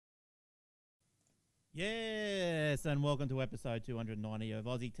Yes, and welcome to episode 290 of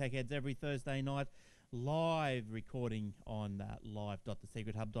Aussie Tech Heads every Thursday night, live recording on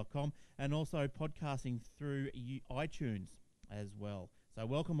live.thesecrethub.com and also podcasting through iTunes as well. So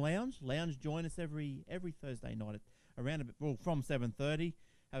welcome, Lounge. Lounge, join us every Thursday night at around from 7:30.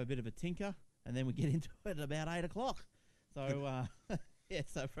 Have a bit of a tinker, and then we get into it at about 8 o'clock. So yeah,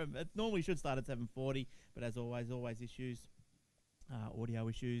 so it normally should start at 7:40, but as always issues, audio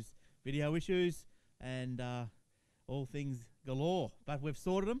issues, video issues, and all things galore. But we've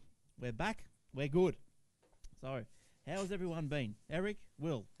sorted them. We're back. We're good. So, how's everyone been? Eric,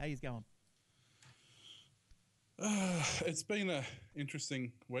 Will, how you going? It's been an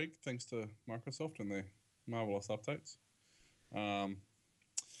interesting week, thanks to Microsoft and their marvellous updates.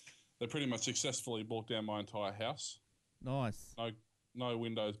 They pretty much successfully brought down my entire house. Nice. No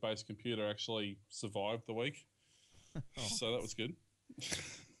Windows-based computer actually survived the week, so that was good.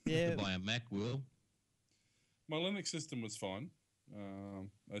 Yeah. To buy a Mac, Will. My Linux system was fine,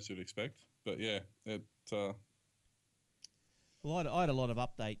 as you'd expect. But yeah, Well, I had a lot of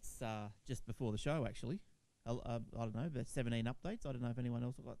updates just before the show, actually. I don't know, about 17 updates. I don't know if anyone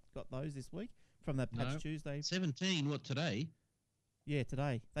else got those this week from that Patch Tuesday. 17, what, today? Yeah,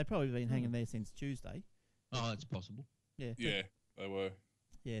 today. They've probably been hanging there since Tuesday. Oh, that's possible. Yeah. Yeah, they were.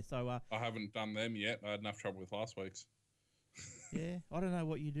 Yeah, so... I haven't done them yet. I had enough trouble with last week's. Yeah, I don't know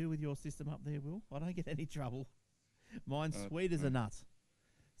what you do with your system up there, Will. I don't get any trouble. Mine's sweet as a nut.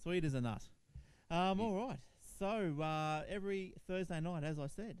 Sweet as a nut. All right. So every Thursday night, as I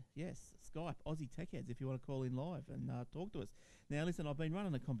said, yes, Skype, Aussie Tech Heads, if you want to call in live and talk to us. Now, listen, I've been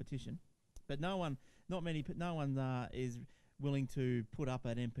running a competition, but no one is willing to put up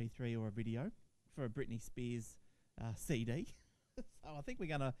an MP3 or a video for a Britney Spears CD. So I think we're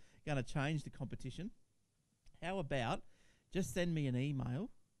gonna change the competition. How about just send me an email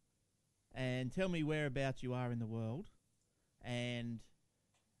and tell me whereabouts you are in the world, and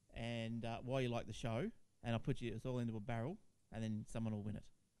why you like the show, and I'll put you all into a barrel, and then someone will win it.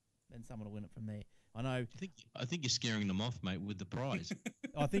 Then someone will win it from there. I know. I think you're scaring them off, mate, with the prize.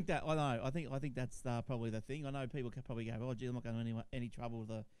 I think that's probably the thing. I know people could probably go, "Oh, gee, I'm not going to any trouble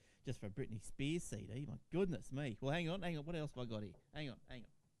with just for a Britney Spears CD." My goodness me. Well, hang on. What else have I got here? Hang on.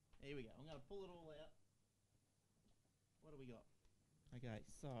 Here we go. I'm going to pull it all out. What do we got? Okay,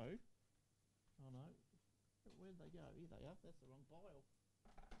 so. Oh no. Where did they go? Here they are. That's the wrong pile.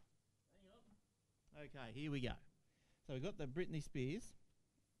 Hang on. Okay, here we go. So we've got the Britney Spears.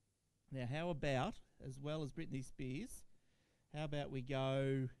 Now, how about, as well as Britney Spears, how about we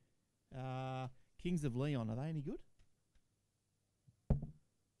go Kings of Leon? Are they any good?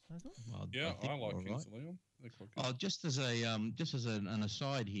 Well, yeah, I like Kings of Leon. They're quite good. Oh, just as an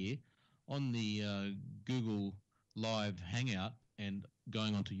aside here, on the Google Live Hangout and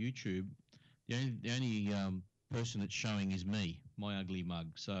going onto YouTube, the only person that's showing is me, my ugly mug.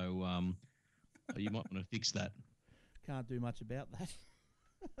 So you might want to fix that. Can't do much about that.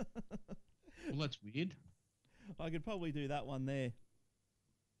 Well, that's weird. I could probably do that one there.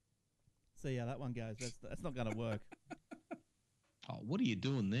 See how that one goes. That's not going to work. Oh, what are you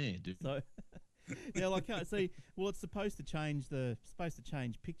doing there, dude? So, yeah, I can't see. Well, it's supposed to change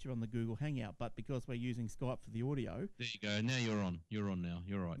picture on the Google Hangout, but because we're using Skype for the audio. There you go. Now you're on. You're on now.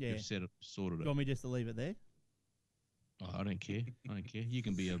 You're right. Yeah. You've sorted it. You want me just to leave it there? Oh, I don't care. You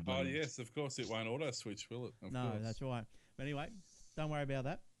can be a. Oh yes, of course it won't auto switch, will it? Of course. That's right. But anyway, don't worry about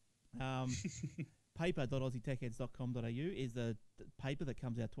that. Paper.aussietechheads.com.au is the paper that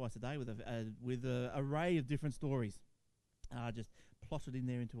comes out twice a day with an array of different stories. Just plotted in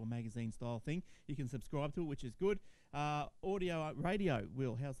there into a magazine style thing. You can subscribe to it, which is good. Audio, radio,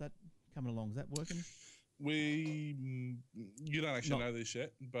 Will, how's that coming along? Is that working? You don't actually know this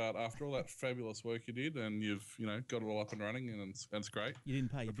yet, but after all that fabulous work you did, and you've got it all up and running, and it's great. You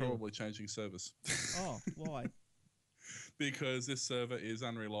didn't pay your bill. Probably changing service. Oh, why? Because this server is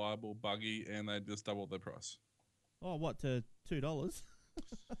unreliable, buggy, and they just doubled their price. Oh, what, to $2?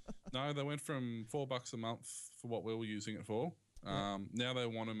 No, they went from $4 a month for what we were using it for. Now they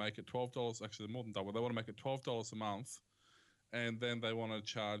want to make it $12. Actually, more than double. They want to make it $12 a month, and then they want to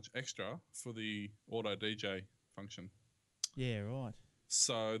charge extra for the auto DJ function. Yeah, right.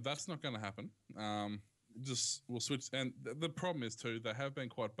 So that's not going to happen. We'll switch. And the problem is too, they have been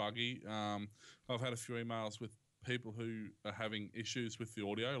quite buggy. I've had a few emails with people who are having issues with the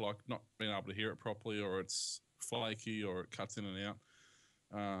audio, like not being able to hear it properly, or it's flaky, or it cuts in and out.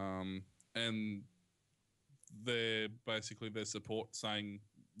 And they're basically their support saying,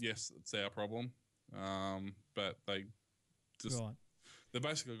 yes, it's our problem. But they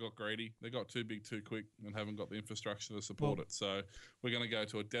basically got greedy. They got too big too quick and haven't got the infrastructure to support it. So we're going to go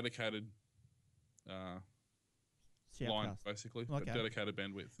to a dedicated line, Shoutcast. basically, but Okay. dedicated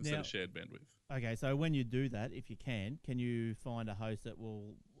bandwidth instead Now- of shared bandwidth. Okay, so when you do that, if you can you find a host that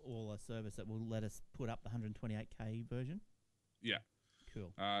will, or a service that will let us put up the 128K version? Yeah.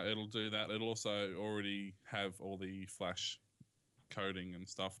 Cool. It'll do that. It'll also already have all the Flash coding and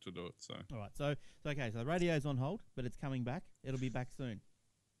stuff to do it. So All right, so okay, so the radio's on hold, but it's coming back. It'll be back soon.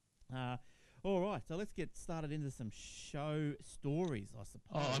 All right, so let's get started into some show stories, I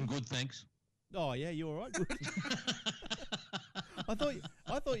suppose. Oh, I'm good, thanks. Oh yeah, you all right? Good.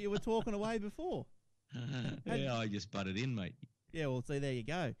 I thought you were talking away before. Yeah, I just butted in, mate. Yeah, well, see, there you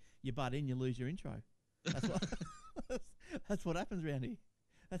go. You butt in, you lose your intro. That's what, that's what happens around here.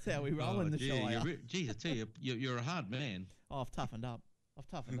 That's how we roll in the show. Geez, I tell you, you're a hard man. Oh, I've toughened up.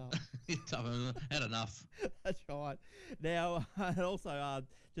 Had enough. That's right. Now, also,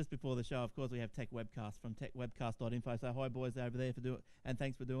 just before the show, of course, we have Tech Webcast from techwebcast.info. So hi, boys, over there and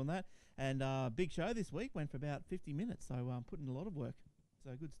thanks for doing that. And big show this week, went for about 50 minutes, so put in a lot of work.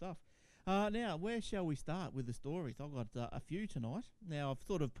 So good stuff. Now, where shall we start with the stories? I've got a few tonight. Now, I've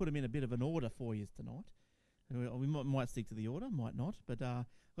sort of put them in a bit of an order for you tonight. We might stick to the order, might not. But I've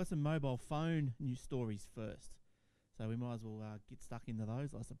got some mobile phone news stories first. So we might as well get stuck into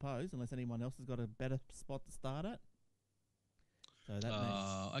those, I suppose, unless anyone else has got a better spot to start at. So that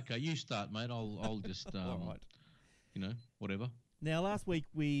means... Okay, you start, mate. I'll just, All right. Whatever. Now, last week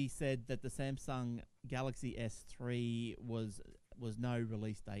we said that the Samsung Galaxy S3 was no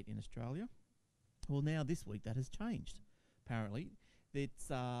release date in Australia. Well, now this week that has changed. Apparently,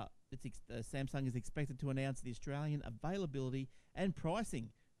 Samsung is expected to announce the Australian availability and pricing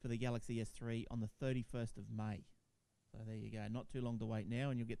for the Galaxy S3 on the 31st of May. So there you go. Not too long to wait now,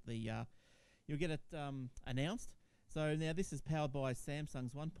 and you'll get it announced. So now this is powered by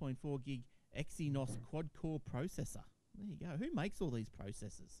Samsung's 1.4 gig Exynos quad-core processor. There you go. Who makes all these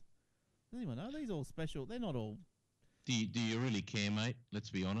processors? Does anyone know? These are all special. They're not all... Do you really care, mate? Let's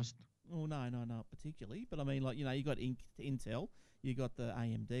be honest. Oh, no, not particularly. But I mean, like, you got Intel, you got the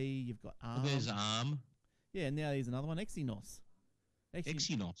AMD, you've got ARM. There's ARM. Yeah, and now there's another one, Exynos.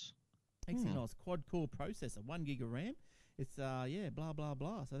 Exynos. Exynos quad-core processor, 1 gig of RAM. It's, blah, blah,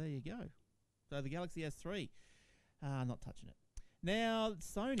 blah. So there you go. So the Galaxy S3. Not touching it. Now,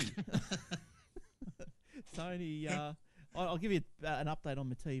 Sony. Sony, I'll give you an update on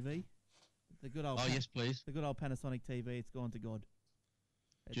my TV. The good old yes, please. The good old Panasonic TV, it's gone to God.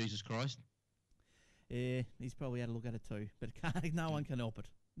 Jesus Christ. Yeah, he's probably had a look at it too, but no one can help it.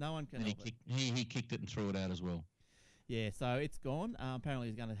 No one can help it. He kicked it and threw it out as well. Yeah, so it's gone. Apparently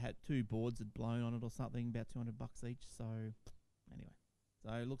he's going to have 2 boards had blown on it or something, about $200 each. So anyway,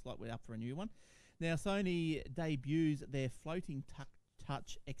 so it looks like we're up for a new one. Now Sony debuts their floating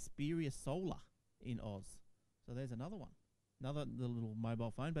touch Xperia Solar in Oz. So there's another one, another little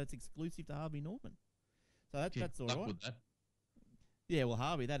mobile phone, but it's exclusive to Harvey Norman. So that's all right. With that. Yeah, well,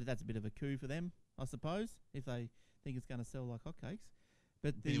 Harvey, that's a bit of a coup for them, I suppose, if they think it's going to sell like hotcakes.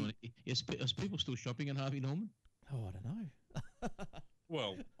 But is people still shopping at Harvey Norman? Oh, I don't know.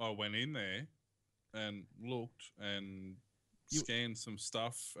 Well, I went in there and looked and scanned some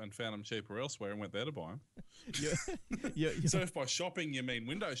stuff and found them cheaper elsewhere and went there to buy them. So if by shopping you mean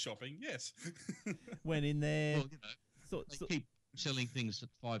window shopping, yes. Went in there. Well, they keep selling things at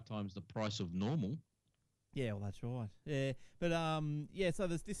 5 times the price of normal. Yeah, well, that's right. Yeah, but so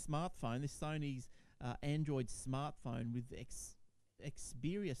there's this smartphone, this Sony's Android smartphone with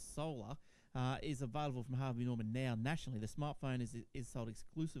Xperia Solar is available from Harvey Norman now nationally. The smartphone is sold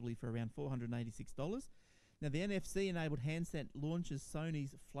exclusively for around $486. Now, the NFC-enabled handset launches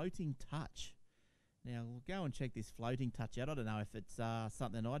Sony's Floating Touch. Now, we'll go and check this Floating Touch out. I don't know if it's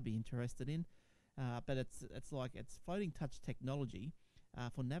something I'd be interested in, but it's Floating Touch technology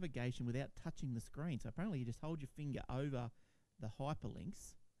for navigation without touching the screen. So apparently you just hold your finger over the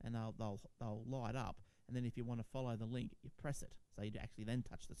hyperlinks and they'll light up. And then if you want to follow the link, you press it. So you actually then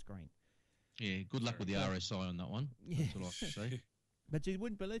touch the screen. Yeah, good luck with the RSI on that one. Yeah. That's what I have to say. But you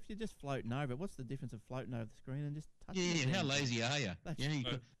wouldn't believe if you're just floating over it. What's the difference of floating over the screen and just touching it? Yeah, how lazy are you? That's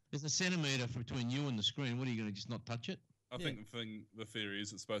There's a centimetre between you and the screen. What are you going to just not touch it? I think the theory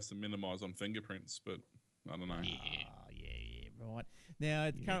is it's supposed to minimise on fingerprints, but I don't know. Right. Now,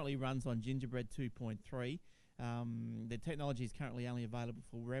 it currently runs on Gingerbread 2.3. The technology is currently only available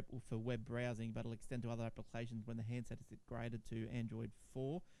for web browsing, but it'll extend to other applications when the handset is upgraded to Android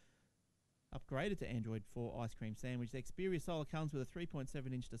 4 Ice Cream Sandwich. The Xperia Solar comes with a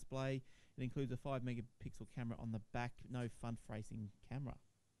 3.7-inch display. It includes a 5-megapixel camera on the back. No front-facing camera.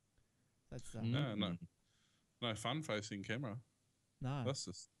 That's no front-facing camera. No. That's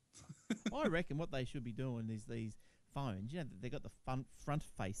just... I reckon what they should be doing is these phones, they've got the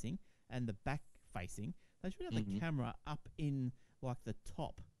front-facing and the facing. They should have the camera up in like the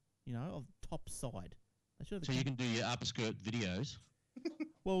top, of the top side. They should have So you can do your upskirt videos.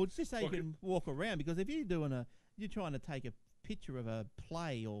 Well, it's just so you can walk around, because if you're trying to take a picture of a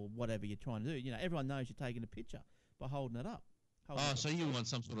play or whatever you're trying to do, everyone knows you're taking a picture by holding it up. So you want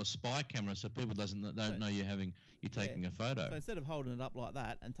some sort of spy camera so people don't know you're taking a photo. So instead of holding it up like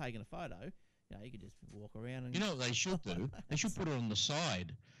that and taking a photo, you could just walk around and... You know what they should do? They should put it on the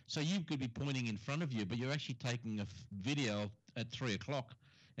side. So you could be pointing in front of you, but you're actually taking a video at 3 o'clock,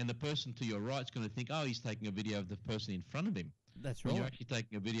 and the person to your right is going to think, oh, he's taking a video of the person in front of him. That's But right. you're actually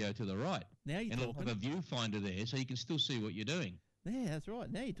taking a video to the right. Now you're and talking. it'll have a viewfinder there so you can still see what you're doing. Yeah, that's right.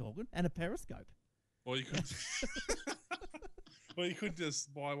 Now you're talking. And a periscope. Or you could... Well, you could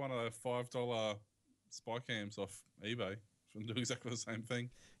just buy one of the $5 spy cams off eBay and do exactly the same thing.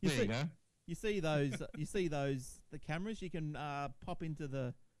 There you go. You see those? The cameras you can pop into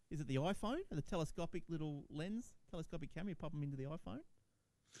the. Is it the iPhone? The telescopic little lens, telescopic camera. You pop them into the iPhone.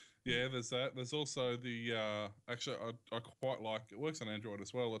 Yeah, there's that. There's also the. Actually, I quite like. It works on Android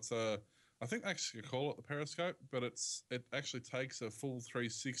as well. It's a. I think they actually call it the periscope, but it actually takes a full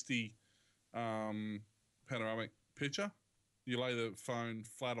 360 panoramic picture. You lay the phone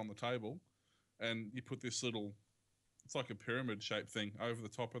flat on the table, and you put this little, it's like a pyramid shaped thing over the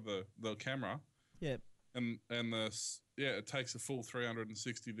top of the camera. Yeah. And it takes a full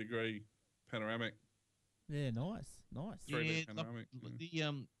 360 degree panoramic. Yeah, nice. 3D panoramic.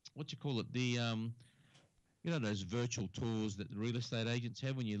 The what you call it? The those virtual tours that the real estate agents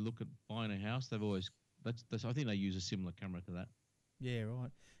have when you look at buying a house. They've always that's I think they use a similar camera to that. Yeah, right.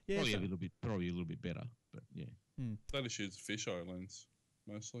 Yeah, probably a little bit better, but yeah. They just use a fisheye lens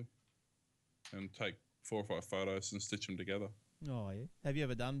mostly, and take 4 or 5 photos and stitch them together. Oh yeah. Have you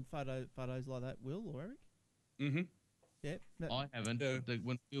ever done photos like that, Will or Eric? Mm-hmm. Yeah. I haven't. Yeah.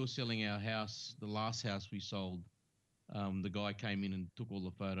 When we were selling our house, the last house we sold, the guy came in and took all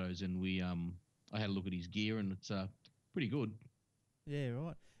the photos, and I had a look at his gear, and it's pretty good. Yeah,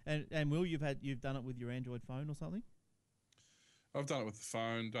 right. And Will, you've done it with your Android phone or something? I've done it with the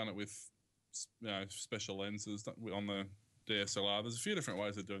phone, done it with special lenses on the DSLR. There's a few different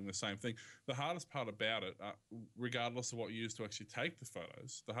ways of doing the same thing. The hardest part about it, regardless of what you use to actually take the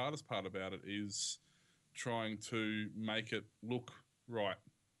photos, the hardest part about it is trying to make it look right.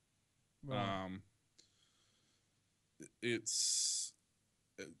 It's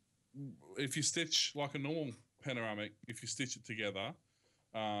if you stitch like a normal panoramic, if you stitch it together,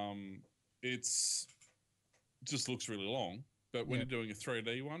 it's just looks really long. But when you're doing a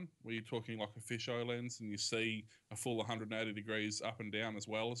 3D one, where you're talking like a fisheye lens and you see a full 180 degrees up and down as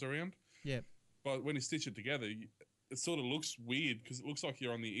well as around. Yeah. But when you stitch it together, it sort of looks weird because it looks like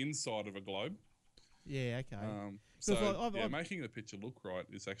you're on the inside of a globe. Yeah, okay. So making the picture look right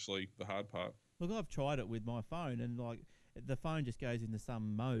is actually the hard part. Look, I've tried it with my phone, and like the phone just goes into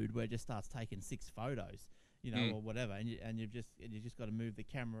some mode where it just starts taking 6 photos, or whatever, and you've just got to move the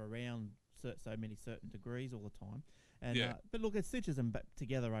camera around so many certain degrees all the time. And but look, it stitches them back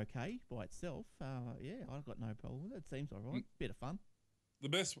together okay by itself. I've got no problem with it. It seems all right. Bit of fun.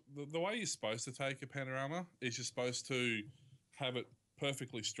 The way you're supposed to take a panorama is you're supposed to have it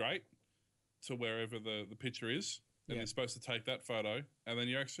perfectly straight to wherever the picture is, and you're supposed to take that photo, and then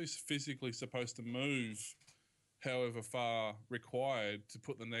you're actually physically supposed to move however far required to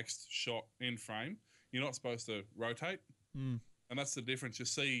put the next shot in frame. You're not supposed to rotate, and that's the difference. You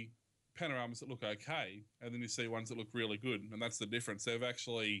see panoramas that look okay, and then you see ones that look really good, and that's the difference. They've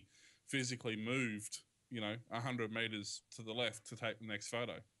actually physically moved, 100 meters to the left to take the next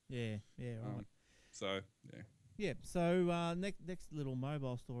photo. Yeah, right. Yeah, so next little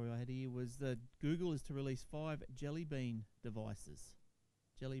mobile story I had here was that Google is to release 5 Jelly Bean devices,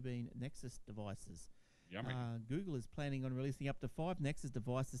 Jelly Bean Nexus devices. Yummy. Google is planning on releasing up to 5 Nexus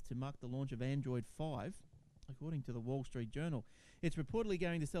devices to mark the launch of Android 5. According to the Wall Street Journal, it's reportedly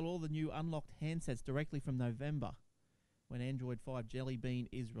going to sell all the new unlocked handsets directly from November, when Android 5 Jelly Bean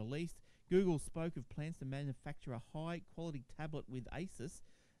is released. Google spoke of plans to manufacture a high-quality tablet with Asus,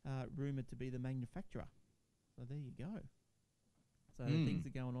 rumoured to be the manufacturer. So there you go. So things are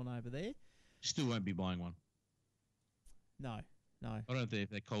going on over there. Still won't be buying one. No. I don't know if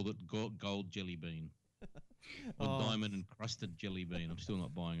they called it gold jelly bean or diamond encrusted jelly bean. I'm still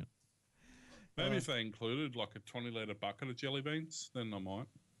not buying it. Maybe if they included like a 20-litre bucket of jelly beans, then I might.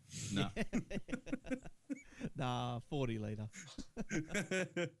 No. Nah, 40-litre.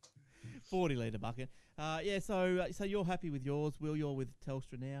 40-litre bucket. So you're happy with yours, Will? You're with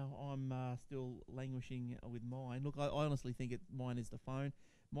Telstra now. I'm still languishing with mine. Look, I honestly think mine is the phone.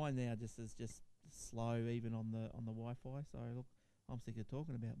 Mine now is slow, even on the Wi-Fi. So look, I'm sick of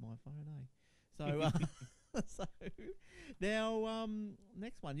talking about my phone, eh? So, so now,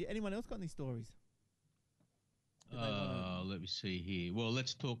 next one. Anyone else got any stories? Let me see here. Well,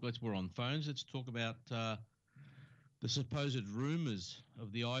 we're on phones. Let's talk about the supposed rumours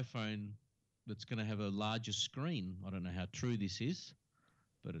of the iPhone that's going to have a larger screen. I don't know how true this is,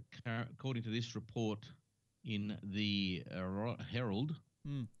 but according to this report in the Herald,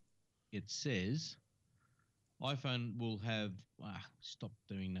 it says iPhone will have... stop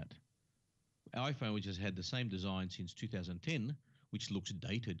doing that. iPhone, which has had the same design since 2010, which looks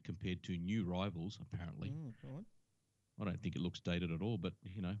dated compared to new rivals, apparently. Right. I don't think it looks dated at all, but,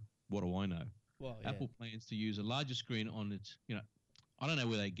 what do I know? Well, yeah. Apple plans to use a larger screen on its, I don't know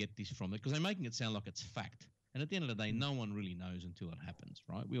where they get this from, because they're making it sound like it's fact. And at the end of the day, no one really knows until it happens,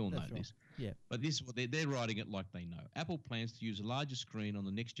 right? We all know this. Yeah. But they're writing it like they know. Apple plans to use a larger screen on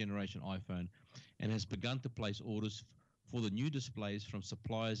the next generation iPhone and has begun to place orders for the new displays from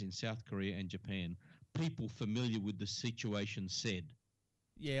suppliers in South Korea and Japan. People familiar with the situation said.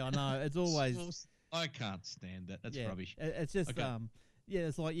 Yeah, I know. It's always... I can't stand that. That's rubbish. It's just, Okay.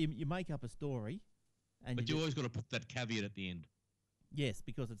 it's like you make up a story. But you always got to put that caveat at the end. Yes,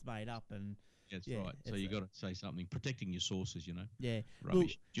 because it's made up and... That's right. So you got to say something, protecting your sources, Yeah.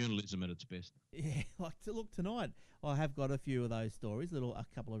 Rubbish. Journalism at its best. Yeah, look, tonight I have got a few of those stories, a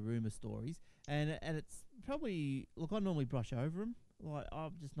couple of rumour stories, and it's probably... Look, I normally brush over them. Like,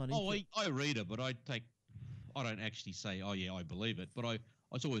 I'm just not into... I read it, but I don't actually say, oh, yeah, I believe it. But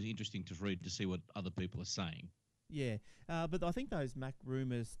it's always interesting to read to see what other people are saying. Yeah, but I think those Mac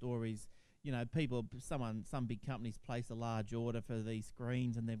rumour stories, some big companies place a large order for these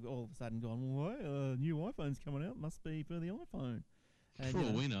screens, and they've all of a sudden gone, well, new iPhone's coming out, must be for the iPhone. And, for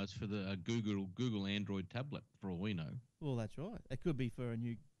all we know, it's for the Google Android tablet, for all we know. Well, that's right. It could be for a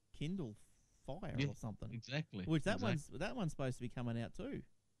new Kindle Fire or something. Exactly. Which that one's supposed to be coming out too.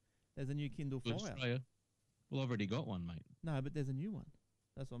 There's a new Kindle Fire. Australia. Well, I've already got one, mate. No, but there's a new one.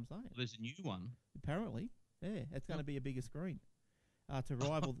 That's what I'm saying. Well, there's a new one. Apparently, yeah, it's going to be a bigger screen to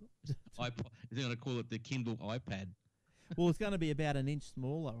rival. iPod. They're going to call it the Kindle iPad. Well, it's going to be about an inch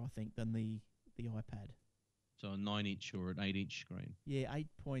smaller, I think, than the iPad. So a 9-inch or an 8-inch screen. Yeah,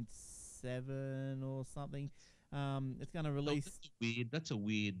 8.7 or something. It's going to release. That's a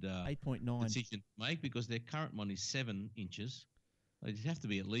weird 8.9 decision to make, because their current one is 7 inches. It'd have to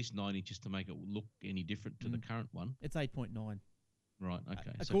be at least 9 inches to make it look any different to the current one. It's 8.9. Right.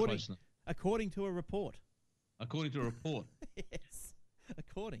 Okay. According to a report. According to a report. Yes.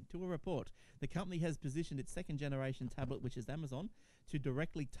 According to a report, the company has positioned its second-generation tablet, which is Amazon, to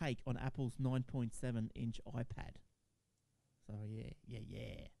directly take on Apple's 9.7-inch iPad. So,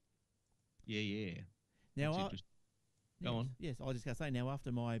 Yeah. Now, Go on. Yes, I was just going to say, now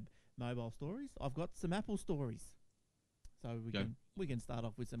after my mobile stories, I've got some Apple stories. So we can start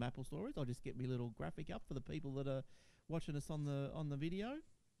off with some Apple stories. I'll just get my little graphic up for the people that are watching us on the video.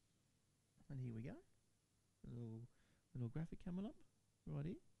 And here we go. Little graphic coming up right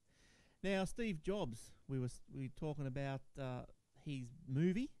here. Now, Steve Jobs, we were talking about his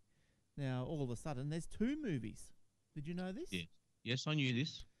movie. Now, all of a sudden, there's 2 movies. Did you know this? Yes, I knew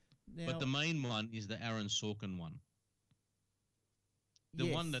this. Now, but the main one is the Aaron Sorkin one.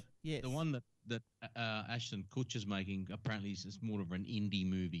 The one that Ashton Kutcher's making apparently is more of an indie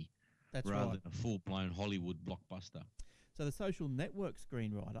movie. That's rather right. than a full-blown Hollywood blockbuster. So the Social Network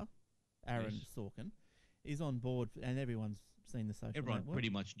screenwriter, Aaron Sorkin, is on board, and everyone's seen the Social Network. Everyone pretty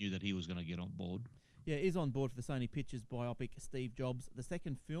much knew that he was going to get on board. Yeah, is on board for the Sony Pictures biopic Steve Jobs. The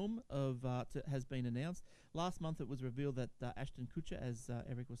second film has been announced. Last month it was revealed that Ashton Kutcher, as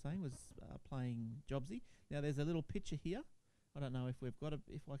Eric was saying, was playing Jobsy. Now there's a little picture here. I don't know if we've got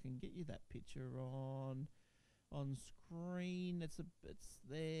if I can get you that picture on screen. It's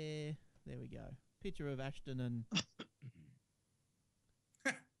there. There we go. Picture of Ashton and.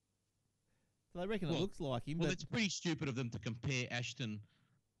 So I reckon it looks like him. Well, it's pretty stupid of them to compare Ashton,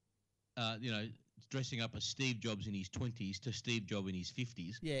 dressing up as Steve Jobs in his 20s to Steve Jobs in his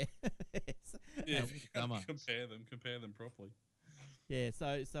 50s. Yeah. Yeah, compare them properly. Yeah,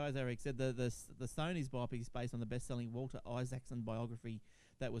 so as Eric said, the Sony's biopic is based on the best-selling Walter Isaacson biography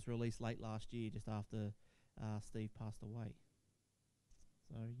that was released late last year, just after Steve passed away.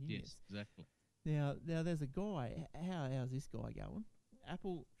 So yes, exactly. Now there's a guy. How's this guy going?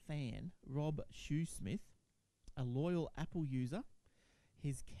 Apple fan Rob Shoesmith, a loyal Apple user,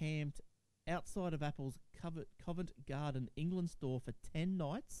 he's camped outside of Apple's Covent Garden, England store for 10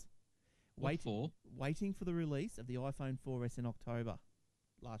 nights. Waiting for the release of the iPhone 4S in October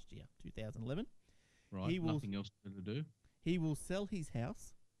last year, 2011. Right, nothing else to do. He will sell his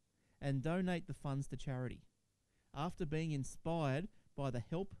house and donate the funds to charity after being inspired by the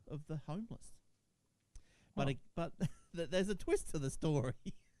help of the homeless. But Oh. but there's a twist to the story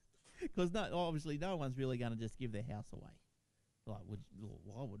because obviously no one's really going to just give their house away. Like,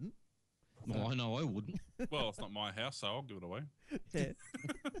 I wouldn't. Well, I know I wouldn't. Well, it's not my house, so I'll give it away. Yeah.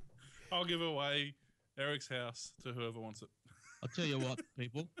 I'll give away Eric's house to whoever wants it. I'll tell you what,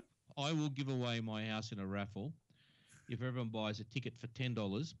 people. I will give away my house in a raffle if everyone buys a ticket for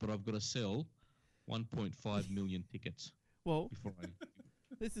 $10, but I've got to sell 1.5 million tickets Well, before I.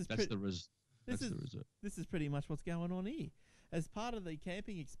 this is That's pre- the res. this That's is the result. this is pretty much what's going on here. As part of the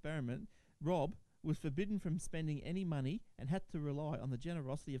camping experiment, Rob was forbidden from spending any money and had to rely on the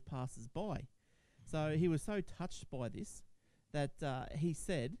generosity of passers-by. So he was so touched by this that he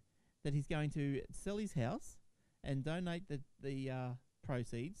said that he's going to sell his house and donate the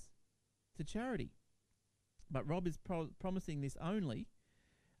proceeds to charity. But Rob is promising this only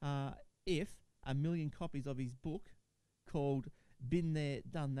if 1 million copies of his book called "Been There,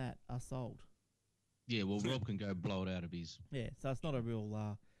 Done That" are sold. Yeah, well, Rob can go blow it out of his. Yeah, so it's not a real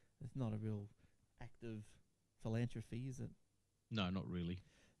act of philanthropy, is it? No, not really.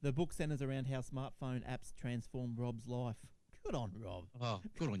 The book centers around how smartphone apps transform Rob's life. Good on Rob. Oh,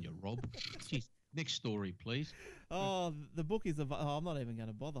 good on you, Rob. Jeez, next story, please. Oh, the book is I'm not even going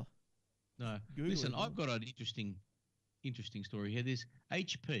to bother. No, Google listen, it, I've got an interesting story here. This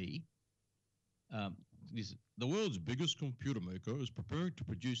HP, the world's biggest computer maker, is preparing to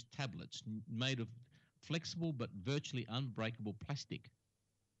produce tablets made of flexible but virtually unbreakable plastic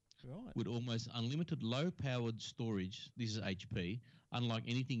Right. with almost unlimited low-powered storage. This is HP, unlike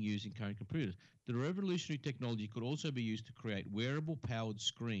anything used in current computers. The revolutionary technology could also be used to create wearable powered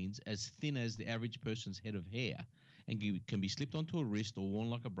screens as thin as the average person's head of hair and can be slipped onto a wrist or worn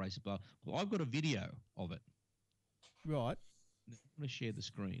like a bracelet. Well, I've got a video of it. Right. I'm going to share the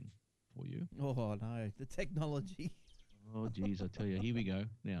screen for you. Oh no, the technology. Oh, geez, I tell you. Here we go.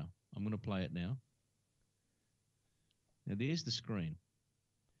 Now, I'm going to play it now. Now, there's the screen.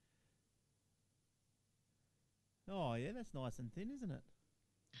 Oh yeah, that's nice and thin, isn't it?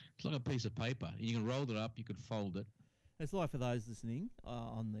 It's like a piece of paper. You can roll it up. You could fold it. It's like, for those listening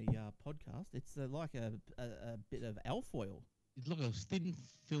on the podcast, it's like a bit of alfoil. It's like a thin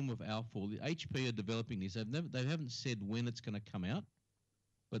film of alfoil. The HP are developing this. They haven't said when it's going to come out,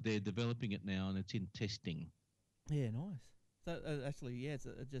 but they're developing it now, and it's in testing. Yeah, nice. So actually, yeah, it's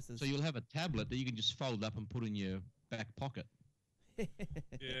just as So you'll have a tablet that you can just fold up and put in your back pocket.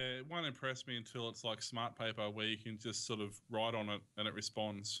 Yeah, it won't impress me until it's like smart paper where you can just sort of write on it and it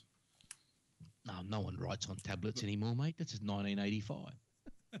responds. No one writes on tablets anymore, mate. That's 1985.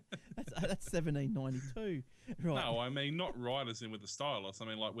 that's 1792. Right. No, I mean not write as in with a stylus. I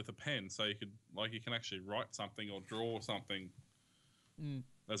mean like with a pen, so you can actually write something or draw something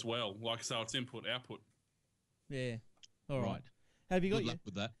as well. Like so, it's input output. Yeah. All right. Right. Have you got Good your? luck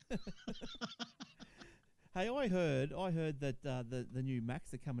with that. Hey, I heard that the new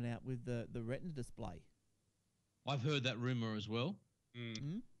Macs are coming out with the Retina display. I've heard that rumor as well.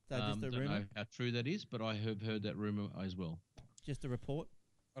 So just a don't rumor, know how true that is, but I have heard that rumor as well. just a report.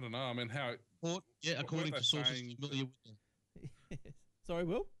 I don't know. I mean, how? Yeah, according they to sources saying familiar with Sorry,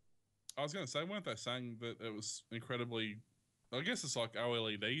 Will. I was going to say, weren't they saying that it was incredibly? I guess it's like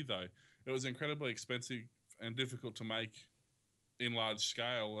OLED though. It was incredibly expensive and difficult to make in large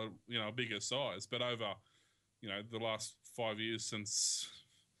scale. A bigger size, but over, the last 5 years since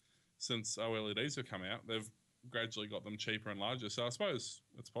OLEDs have come out, they've gradually got them cheaper and larger. So I suppose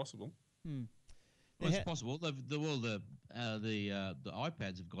it's possible. Well, it's possible. The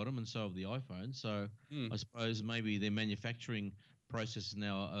iPads have got them, and so have the iPhones. So I suppose maybe their manufacturing process is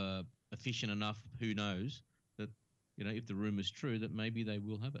now efficient enough. Who knows that if the rumor's true, that maybe they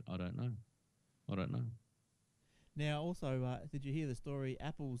will have it. I don't know. Now, also, did you hear the story?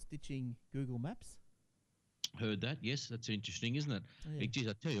 Apple's ditching Google Maps. Heard that? Yes, that's interesting, isn't it? Yeah. Geez,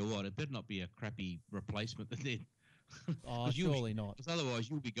 I tell you what, it better not be a crappy replacement. Oh, surely not. Because otherwise,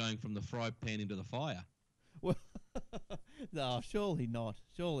 you'll be going from the fry pan into the fire. Well, no, surely not.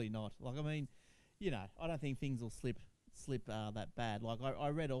 Surely not. Like, I mean, I don't think things will slip that bad. Like, I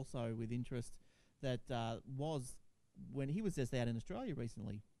read also with interest that was when he was just out in Australia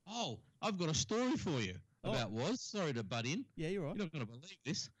recently. Oh, I've got a story for you about Was. Sorry to butt in. Yeah, you're right. You're not going to believe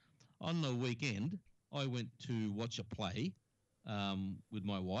this. On the weekend, I went to watch a play with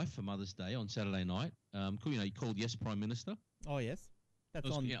my wife for Mother's Day on Saturday night. Called Yes, Prime Minister. Oh, yes. That's It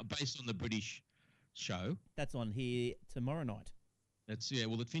was, on. based on the British show. That's on here tomorrow night.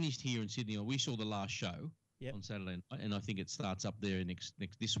 Well, it finished here in Sydney. We saw the last show on Saturday night, and I think it starts up there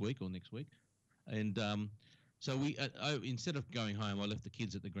this week or next week. And so we, instead of going home, I left the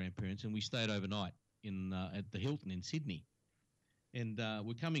kids at the grandparents, and we stayed overnight at the Hilton in Sydney. And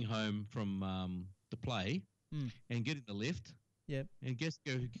we're coming home from to play and get in the lift. Yep. And guess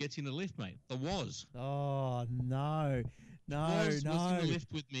who gets in the lift, mate? The Woz. Oh, no. Was in the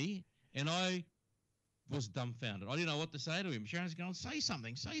lift with me, and I was dumbfounded. I didn't know what to say to him. Sharon's going, say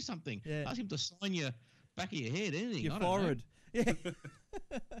something. Yeah. Ask him to sign your back of your head, anything. Your forehead. Yeah.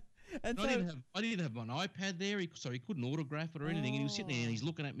 And I didn't have my iPad there, so he couldn't autograph it or anything. And he was sitting there, and he's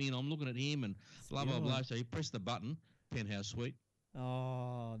looking at me, and I'm looking at him, and blah, blah, blah. So he pressed the button, Penthouse Suite.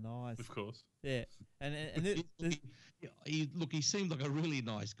 Oh, nice. Of course. Yeah. And he seemed like a really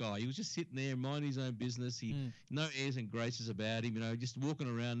nice guy. He was just sitting there, minding his own business. No airs and graces about him, just walking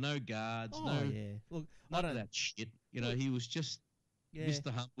around, no guards, Look, none of that shit. He was just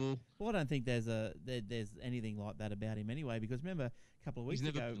Mr. Humble. Well, I don't think there's anything like that about him anyway, because remember a couple of weeks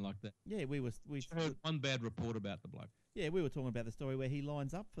ago, he's never been like that. Yeah, we heard one bad report about the bloke. Yeah, we were talking about the story where he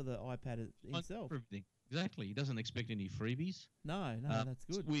lines up for the iPad himself. For everything. Exactly. He doesn't expect any freebies. No, that's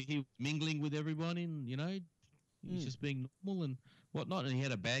good. He was mingling with everyone he was just being normal and whatnot. And he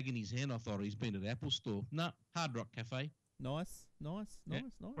had a bag in his hand. I thought he's been at Apple Store. No, Hard Rock Cafe. Nice.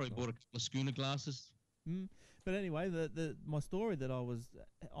 Probably bought a couple of schooner glasses. But anyway, my story that I was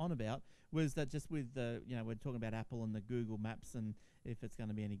on about was that just with we're talking about Apple and the Google Maps and if it's going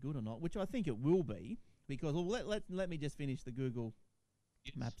to be any good or not, which I think it will be, because let me just finish the Google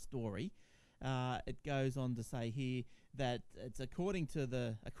Maps story. It goes on to say here that it's according to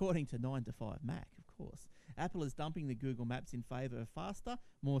 9 to 5 Mac, of course. Apple is dumping the Google Maps in favour of a faster,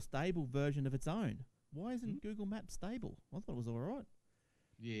 more stable version of its own. Why isn't Google Maps stable? I thought it was all right.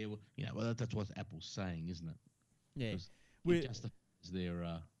 Yeah, well, that's what Apple's saying, isn't it? Yeah. It justifies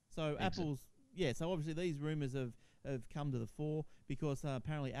their so exit. So obviously these rumours have come to the fore because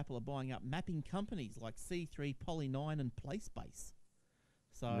apparently Apple are buying up mapping companies like C3, Poly9 and PlaySpace.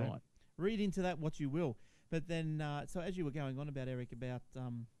 So read into that what you will. But then, so as you were going on about, Eric, about,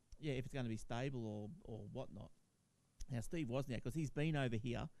 if it's going to be stable or whatnot. Now, Steve Wozniak, because he's been over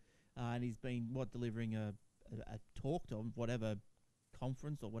here and he's been, delivering a talk to whatever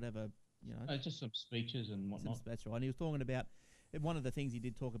conference or whatever, just some speeches and whatnot. That's right. And he was talking about, one of the things he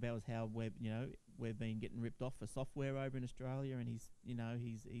did talk about was how we've been getting ripped off for software over in Australia, and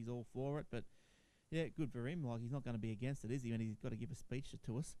he's all for it. But yeah, good for him. Like, he's not going to be against it, is he? And he's got to give a speech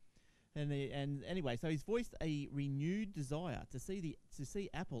to us. And anyway, so he's voiced a renewed desire to see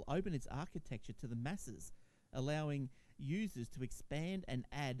Apple open its architecture to the masses, allowing users to expand and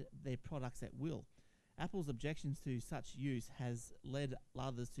add their products at will. Apple's objections to such use has led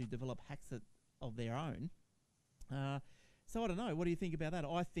others to develop hacks of their own. So I don't know. What do you think about that?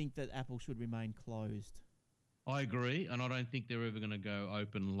 I think that Apple should remain closed. I agree, and I don't think they're ever going to go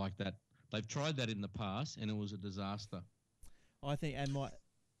open like that. They've tried that in the past, and it was a disaster. I think,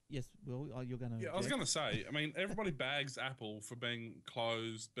 yes, Will, you're going to... Yeah, I was going to say, I mean, everybody bags Apple for being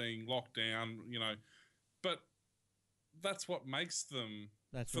closed, being locked down, but that's what makes them,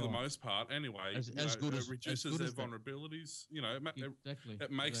 the most part anyway. As good as... It reduces their vulnerabilities. Exactly.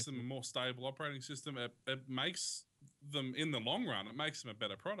 It makes them a more stable operating system. It makes them, in the long run, it makes them a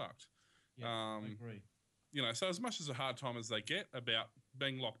better product. Yeah, I agree. So as much as a hard time as they get about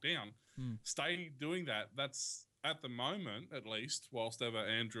being locked down, stay doing that. That's, at the moment, at least, whilst ever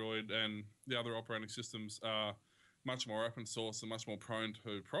Android and the other operating systems are much more open source and much more prone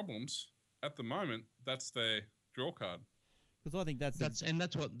to problems, at the moment, that's their draw card. Because I think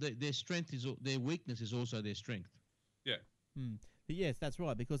that's what their strength is. Their weakness is also their strength. Yeah. But yes, that's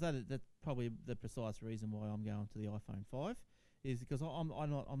right. Because that's probably the precise reason why I'm going to the iPhone 5 is because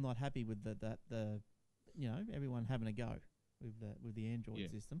I'm not happy with the everyone having a go with the Android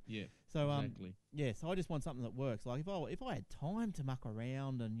system. Yeah. So exactly. So I just want something that works. Like if I had time to muck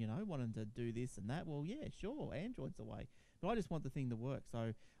around and wanted to do this and that, well, yeah, sure, Android's the way. But I just want the thing to work.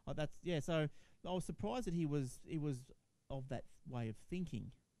 So So I was surprised that he was of that way of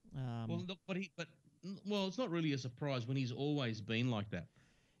thinking. Well, it's not really a surprise when he's always been like that.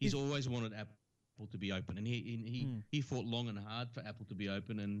 He's always wanted Apple to be open, and he fought long and hard for Apple to be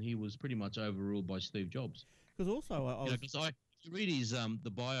open, and he was pretty much overruled by Steve Jobs. Because also, you read his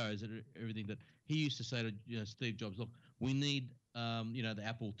the bios and everything that he used to say to Steve Jobs, look, we need the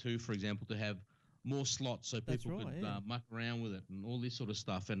Apple II, for example, to have more slots so people could muck around with it and all this sort of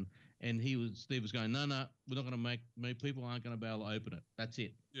stuff. And Steve was going, no, we're not going to make people aren't going to be able to open it. That's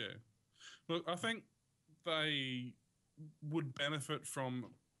it. Yeah. Look, I think they would benefit from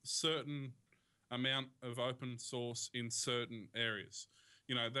certain amount of open source in certain areas.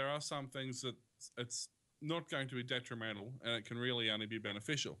 There are some things that it's not going to be detrimental and it can really only be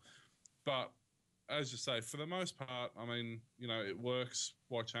beneficial. But as you say, for the most part, I mean, it works.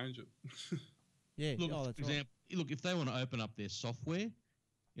 Why change it? Yeah. Look, for example, if they want to open up their software,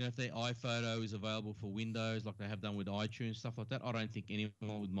 if their iPhoto is available for Windows, like they have done with iTunes, stuff like that, I don't think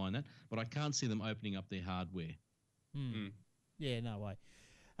anyone would mind that. But I can't see them opening up their hardware. Yeah, no way.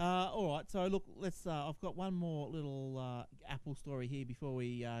 All right, so look, let's. I've got one more little Apple story here before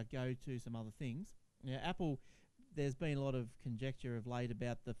we go to some other things. Yeah, Apple. There's been a lot of conjecture of late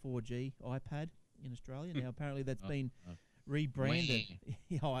about the 4G iPad in Australia. Now, apparently, that's been rebranded.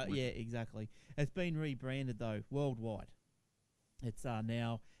 Yeah, exactly. It's been rebranded though worldwide. It's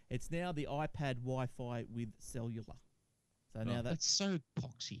now the iPad Wi-Fi with cellular. So now that's so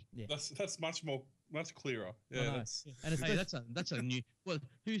poxy. Yeah, that's much clearer. Yeah, and hey, that's a new. Well,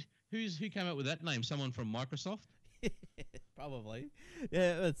 who came up with that name? Someone from Microsoft? Probably.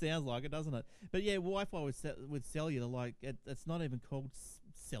 Yeah, it sounds like it, doesn't it? But yeah, Wi-Fi with cellular, like it's not even called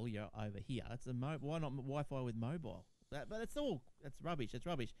cellular over here. It's why not Wi-Fi with mobile? But it's rubbish. It's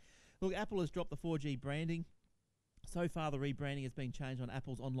rubbish. Look, Apple has dropped the 4G branding. So far, the rebranding has been changed on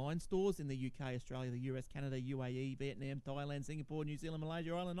Apple's online stores in the UK, Australia, the US, Canada, UAE, Vietnam, Thailand, Singapore, New Zealand,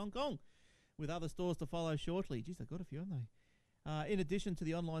 Malaysia, Ireland, Hong Kong, with other stores to follow shortly. Jeez, they've got a few, haven't they? In addition to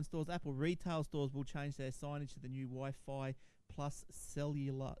the online stores, Apple retail stores will change their signage to the new Wi-Fi plus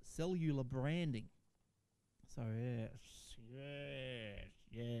cellular branding. So yes.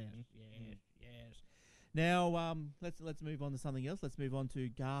 Now let's move on to something else. Let's move on to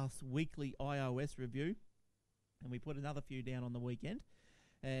Garth's weekly iOS review, and we put another few down on the weekend.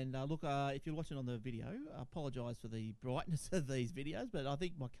 And look, if you're watching on the video, I apologise for the brightness of these videos, but I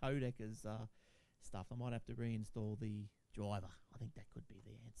think my codec is stuffed. I might have to reinstall the driver. I think that could be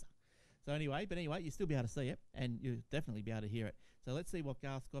the answer. So anyway, you'll still be able to see it, and you'll definitely be able to hear it. So let's see what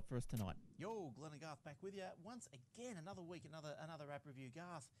Garth's got for us tonight. Yo, Glenn and Garth back with you once again. Another week, another app review.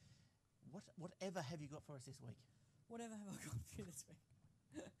 Garth, whatever have you got for us this week? Whatever have I got for you this week?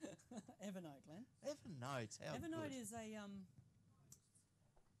 Evernote, Glenn. Evernote. Evernote is a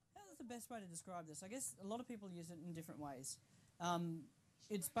how's the best way to describe this? I guess a lot of people use it in different ways.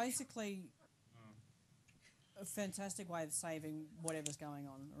 It's basically a fantastic way of saving whatever's going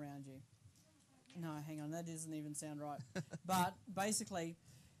on around you. No, hang on, that doesn't even sound right. But basically,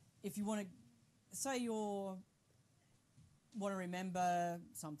 if you want to, say you want to remember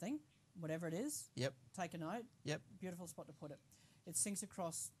something, whatever it is, yep, take a note. Yep. Beautiful spot to put it. It syncs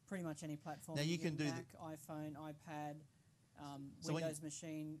across pretty much any platform. Now you can do Mac, iPhone, iPad, Windows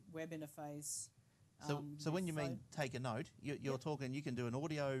machine, web interface. So when you mean take a note, you're talking. You can do an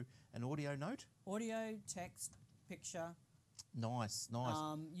audio note. Audio, text, picture. Nice.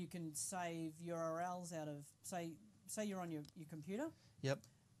 You can save URLs out of say you're on your computer. Yep.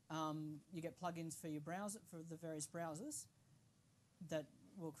 You get plugins for your browser, for the various browsers that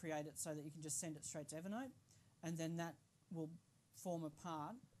will create it so that you can just send it straight to Evernote, and then that will form a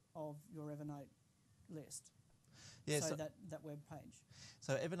part of your Evernote list. Yeah, so that web page.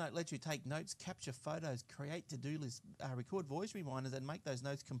 So Evernote lets you take notes, capture photos, create to-do lists, record voice reminders, and make those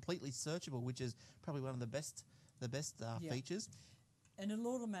notes completely searchable, which is probably one of the best features. And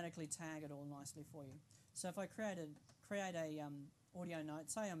it'll automatically tag it all nicely for you. So if I create a audio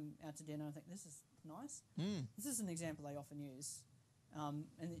note, say I'm out to dinner, I think this is nice. This is an example they often use. And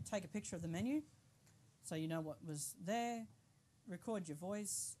take a picture of the menu, so you know what was there. Record your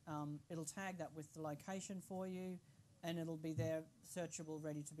voice. It'll tag that with the location for you, and it'll be there, searchable,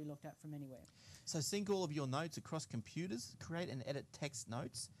 ready to be looked at from anywhere. So sync all of your notes across computers, create and edit text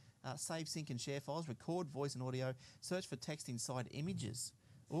notes, save, sync and share files, record voice and audio, search for text inside images,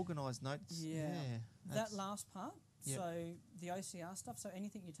 organise notes. Yeah, that last part, yep. So the OCR stuff, so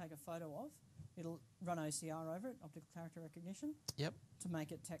anything you take a photo of, it'll run OCR over it, optical character recognition, yep, to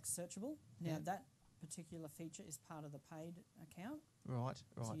make it text searchable. Now yep. that particular feature is part of the paid account. Right.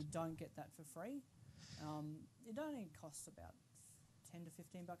 So you don't get that for free. It only costs about $10 to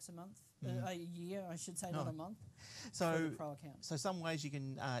 $15 a month, a year, I should say, not a month. So, for the pro account. So some ways you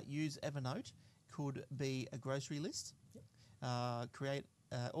can use Evernote could be a grocery list, create,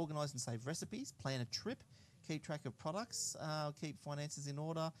 organise and save recipes, plan a trip, keep track of products, keep finances in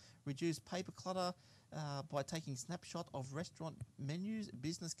order, reduce paper clutter by taking snapshot of restaurant menus,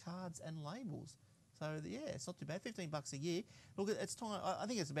 business cards, and labels. So it's not too bad. $15 a year. Look, it's time. I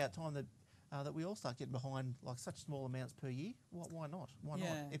think it's about time that we all start getting behind like such small amounts per year. Why not? Why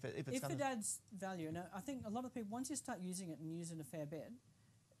not? If it adds value, and I think a lot of people, once you start using it and use it a fair bit,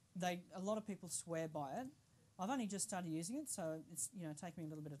 a lot of people swear by it. I've only just started using it, so it's taking me a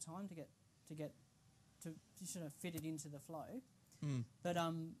little bit of time to sort of fit it into the flow. But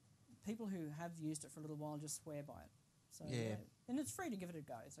people who have used it for a little while just swear by it. So, and it's free to give it a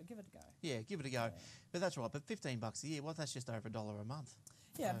go, so give it a go. Yeah, give it a go. Yeah. But that's right, but $15 a year, well, that's just over $1 a month.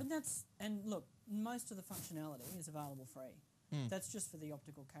 Yeah, so. But and look, most of the functionality is available free. That's just for the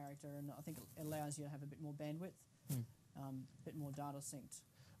optical character, and I think it allows you to have a bit more bandwidth, a bit more data synced.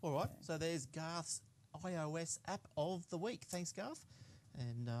 All right, so there's Garth's iOS app of the week. Thanks, Garth,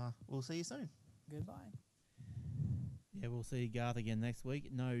 and we'll see you soon. Goodbye. Yeah, we'll see Garth again next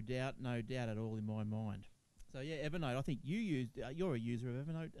week. No doubt at all in my mind. So yeah, Evernote. I think you used. You're a user of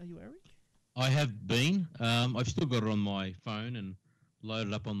Evernote, are you, Eric? I have been. I've still got it on my phone and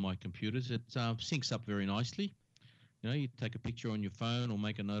loaded up on my computers. It syncs up very nicely. You know, you take a picture on your phone or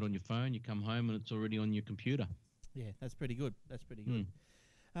make a note on your phone. You come home and it's already on your computer. Yeah, that's pretty good.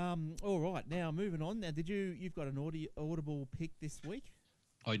 All right, now moving on. Now, you've got an Audible pick this week?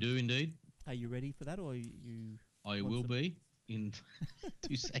 I do indeed. Are you ready for that, or you? I will be in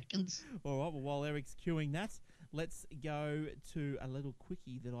 2 seconds. All right. Well, while Eric's queuing that, let's go to a little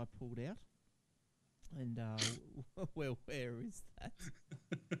quickie that I pulled out. And well, where is that?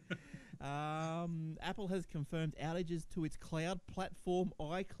 Apple has confirmed outages to its cloud platform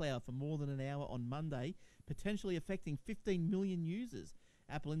iCloud for more than an hour on Monday, potentially affecting 15 million users.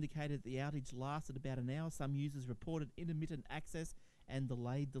 Apple indicated the outage lasted about an hour. Some users reported intermittent access and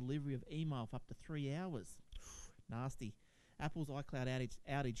delayed delivery of email for up to 3 hours. Nasty. Apple's iCloud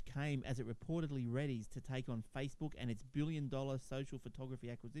outage came as it reportedly readies to take on Facebook and its billion-dollar social photography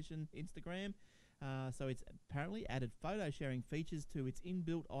acquisition, Instagram. So it's apparently added photo sharing features to its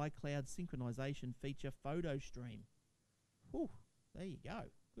inbuilt iCloud synchronization feature, Photo Stream. Whew, there you go.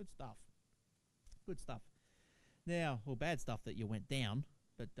 Good stuff. Now, well, bad stuff that you went down,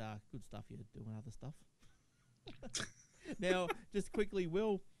 but good stuff you're doing other stuff. Now, just quickly,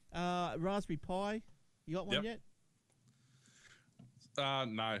 Will, Raspberry Pi, you got one yet?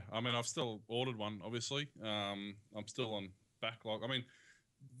 No. I mean, I've still ordered one, obviously. I'm still on backlog. I mean,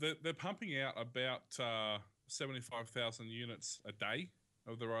 they're pumping out about 75,000 units a day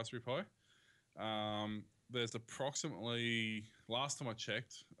of the Raspberry Pi. There's approximately, last time I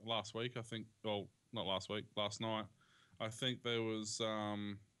checked, last week, I think, well, not last week, last night, I think there was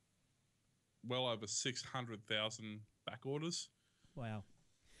well over 600,000 back orders. Wow.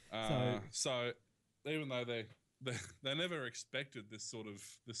 So even though they never expected this sort of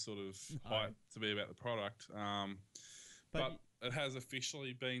hype to be about the product, but it has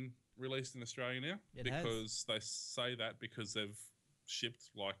officially been released in Australia now because they say that because they've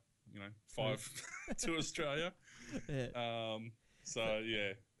shipped 5 to Australia.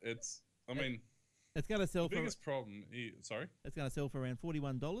 Yeah. It's. I mean, it's going to sell the biggest problem. Sorry, it's going to sell for around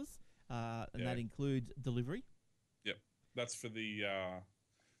 $41, and that includes delivery. Yep, that's for the.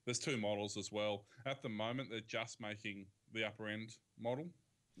 There's 2 models as well. At the moment, they're just making the upper end model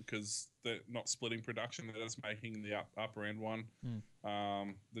because they're not splitting production. They're just making the upper end one.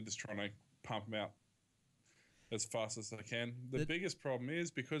 They're just trying to pump them out as fast as they can. The biggest problem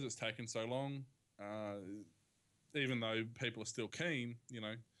is because it's taken so long, even though people are still keen,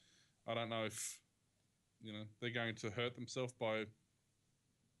 I don't know if, they're going to hurt themselves by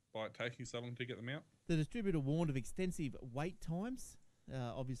it taking so long to get them out. The distributor warned of extensive wait times,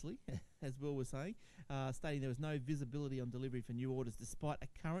 obviously, as Will was saying, stating there was no visibility on delivery for new orders despite a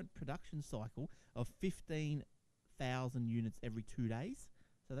current production cycle of 15,000 units every 2 days.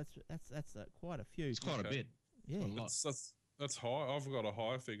 So that's quite a few. It's quite a bit. Yeah, that's high. I've got a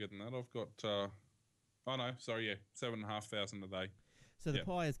higher figure than that. I've got 7,500 a day. So the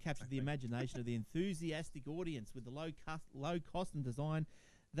Pi has captured the imagination of the enthusiastic audience with the low cost and design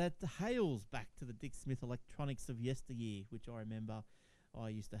that hails back to the Dick Smith electronics of yesteryear, which I remember I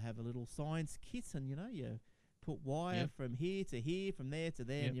used to have a little science kit, and you put wire from here to here, from there to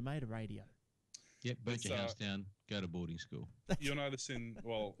there, and you made a radio. Yep, burn your house down, go to boarding school. You'll notice in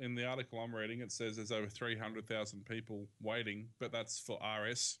the article I'm reading, it says there's over 300,000 people waiting, but that's for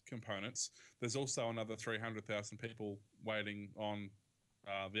RS components. There's also another 300,000 people waiting on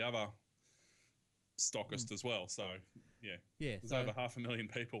the other stockist as well. So, there's over 500,000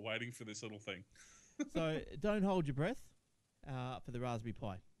 people waiting for this little thing. So don't hold your breath for the Raspberry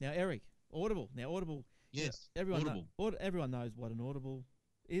Pi. Now, Eric, Audible. Yes, everyone knows what an Audible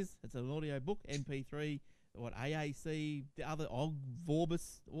is. It's an audio book, MP3, AAC, the other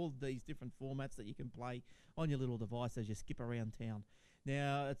Vorbis, all these different formats that you can play on your little device as you skip around town.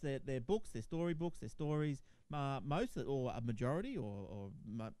 Now, it's their books, their storybooks, their stories. Most of, or a majority, or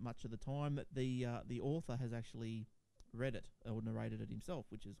much of the time, that the author has actually read it or narrated it himself,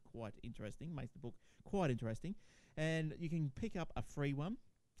 which is quite interesting. Makes the book quite interesting, and you can pick up a free one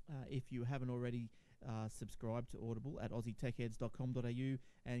if you haven't already. Subscribe to Audible at aussietechheads.com.au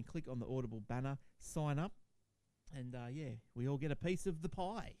and click on the Audible banner, sign up, and we all get a piece of the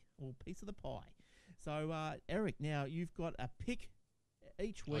pie, or piece of the pie. So, Eric, now you've got a pick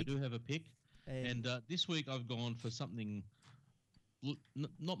each week. I do have a pick, and this week I've gone for something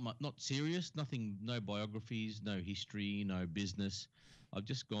not serious, nothing, no biographies, no history, no business. I've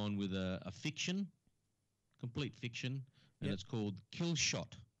just gone with a fiction, complete fiction, and Yep. it's called Kill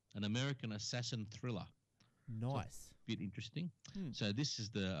Shot, an American assassin thriller. Nice. Bit interesting. Hmm. So this is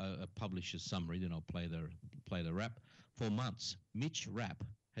the publisher's summary. Then I'll play the rap. For months, Mitch Rapp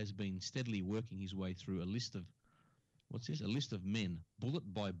has been steadily working his way through a list of a list of men,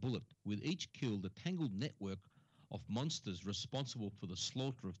 bullet by bullet, with each kill the tangled network of monsters responsible for the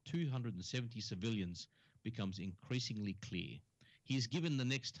slaughter of 270 civilians becomes increasingly clear. He is given the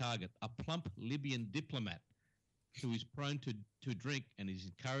next target, a plump Libyan diplomat who is prone to drink and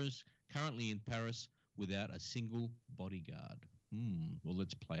is currently in Paris without a single bodyguard. Well,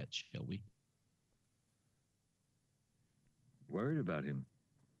 let's play it, shall we? Worried about him.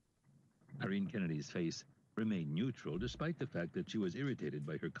 Irene Kennedy's face remained neutral despite the fact that she was irritated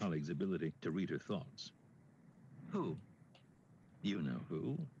by her colleague's ability to read her thoughts. Who? You know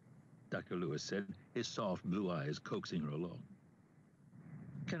who, Dr. Lewis said, his soft blue eyes coaxing her along.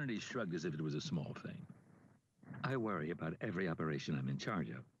 Kennedy shrugged as if it was a small thing. I worry about every operation I'm in charge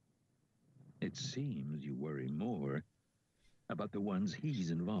of. It seems you worry more about the ones he's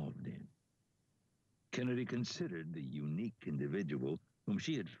involved in. Kennedy considered the unique individual whom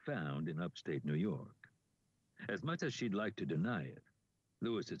she had found in upstate New York. As much as she'd like to deny it,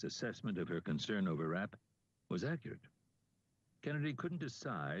 Lewis's assessment of her concern over Rapp was accurate. Kennedy couldn't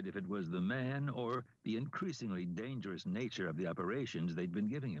decide if it was the man or the increasingly dangerous nature of the operations they'd been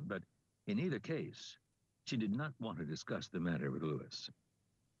giving him, but in either case, she did not want to discuss the matter with Lewis.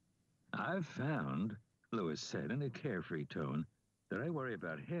 I've found, Lewis said in a carefree tone, that I worry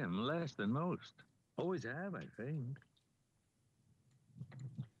about him less than most. Always have, I think.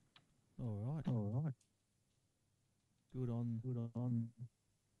 All right. Good on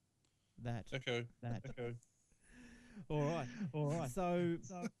that. Echo. That. Echo. All right. So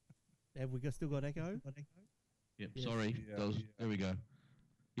have we still got echo? Yep. Yes. Sorry. Yeah, There we go.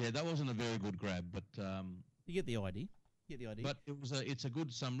 Yeah, that wasn't a very good grab, but You get the idea. but it's a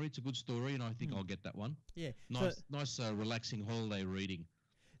good summary. It's a good story, and I think I'll get that one. Yeah. Nice, relaxing holiday reading.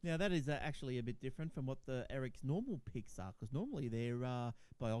 Now that is actually a bit different from what the Eric's normal picks are, because normally they're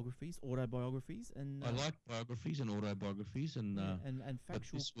biographies, autobiographies, and I like biographies and autobiographies, and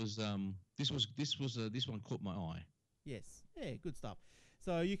factual. But this one caught my eye. Yes, yeah, good stuff.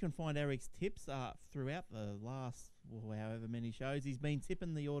 So you can find Eric's tips throughout the last however many shows. He's been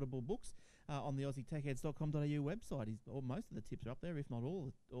tipping the Audible books on the AussieTechheads.com.au website. Most of the tips are up there, if not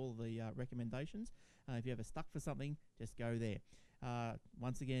all the recommendations. If you're ever stuck for something, just go there.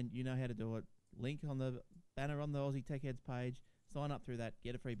 Once again, you know how to do it. Link on the banner on the Aussie Tech Heads page. Sign up through that.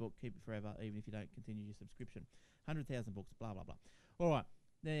 Get a free book. Keep it forever, even if you don't continue your subscription. 100,000 books, blah, blah, blah. All right.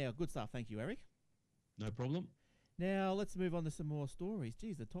 Now, good stuff. Thank you, Eric. No problem. Now, let's move on to some more stories.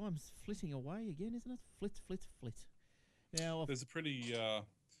 Geez, the time's flitting away again, isn't it? Flit. Now, There's a pretty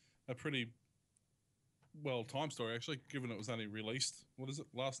well timed story, actually, given it was only released,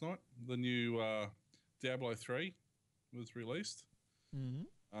 last night? The new Diablo 3 was released. mm-hmm.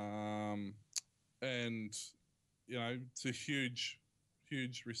 And, it's a huge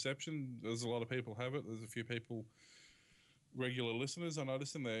reception. There's a lot of people have it. There's a few people, regular listeners, I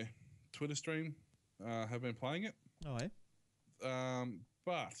noticed in their Twitter stream, have been playing it. Oh, yeah?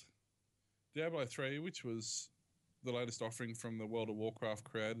 But Diablo 3, which was the latest offering from the World of Warcraft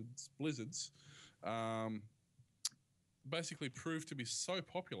creators, Blizzards, basically proved to be so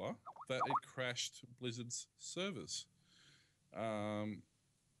popular that it crashed Blizzard's servers.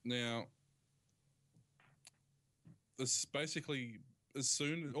 Now, this basically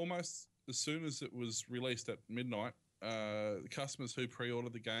almost as soon as it was released at midnight, the customers who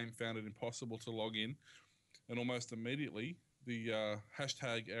pre-ordered the game found it impossible to log in, and almost immediately the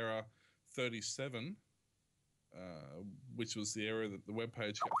hashtag error 37, which was the error that the web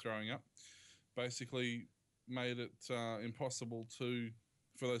page kept throwing up, basically made it impossible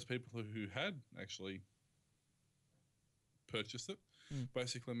for those people who had actually purchased it,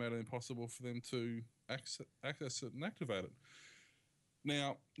 basically made it impossible for them to access it and activate it.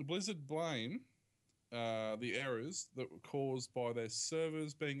 Now, Blizzard blame the errors that were caused by their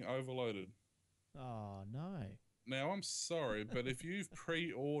servers being overloaded. Oh, no. Now, I'm sorry, but if you've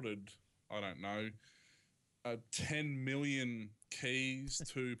pre-ordered, I don't know, 10 million keys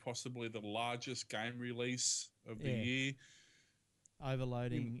to possibly the largest game release of the year,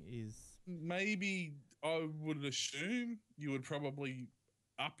 Overloading is... maybe I would assume you would probably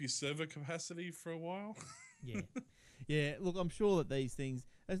up your server capacity for a while. Yeah. Yeah, look, I'm sure that these things,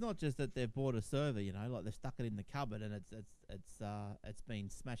 it's not just that they've bought a server, like they've stuck it in the cupboard and it's been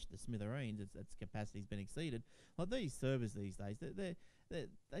smashed to smithereens. Its capacity's been exceeded. Like these servers these days,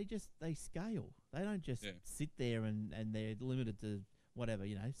 they scale. They don't just sit there and they're limited to whatever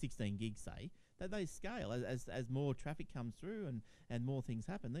 16 gigs say. They scale as more traffic comes through and more things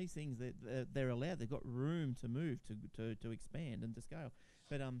happen. These things they're allowed. They've got room to move to expand and to scale.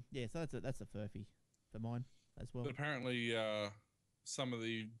 But so that's a furphy for mine as well. But apparently, some of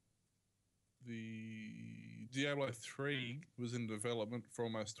the Diablo 3 was in development for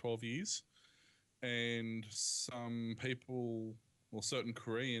almost 12 years, and some people, or certain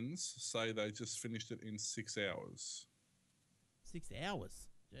Koreans, say they just finished it in 6 hours. 6 hours,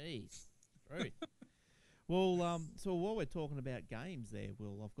 jeez. Truth. Well, so while we're talking about games, there,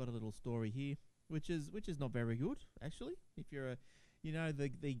 Will, I've got a little story here, which is not very good actually. If you're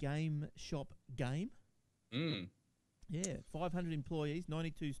the game shop game, yeah, 500 employees,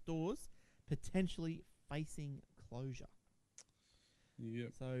 92 stores, potentially facing closure. Yep.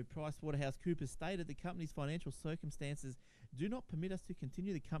 So PricewaterhouseCoopers stated the company's financial circumstances do not permit us to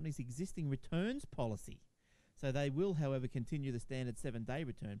continue the company's existing returns policy. So they will, however, continue the standard 7-day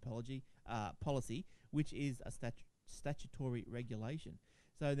return policy, which is a statutory regulation.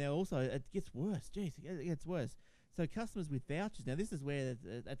 So now also it gets worse. Jeez, it gets worse. So customers with vouchers. Now this is where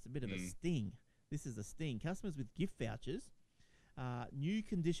that's a bit of a sting. This is a sting. Customers with gift vouchers, new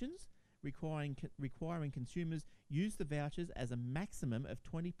conditions requiring consumers use the vouchers as a maximum of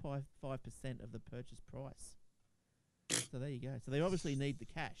 25% of the purchase price. So there you go. So they obviously need the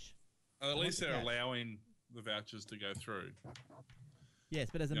cash. At least they're allowing the vouchers to go through. Yes,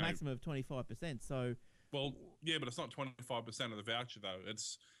 but as a maximum of 25%. So, well, yeah, but it's not 25% of the voucher though.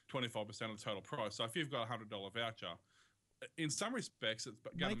 It's 25% of the total price. So if you've got $100 voucher, in some respects, it's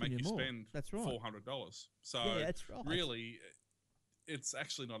going to make you spend $400. So yeah, that's right. Really, it's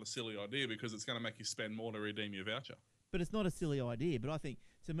actually not a silly idea because it's going to make you spend more to redeem your voucher. But it's not a silly idea. But I think,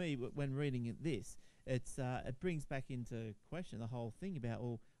 to me, when reading this, it brings back into question the whole thing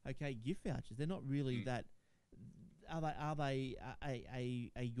about, gift vouchers. They're not really that. Are they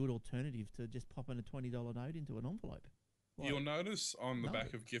a good alternative to just popping a $20 note into an envelope? You'll notice on the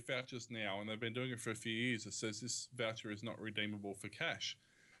back of gift vouchers now, and they've been doing it for a few years, it says this voucher is not redeemable for cash.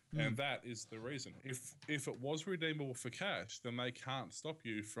 And that is the reason. If it was redeemable for cash, then they can't stop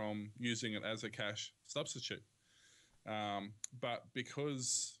you from using it as a cash substitute. But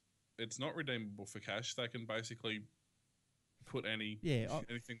because it's not redeemable for cash, they can basically put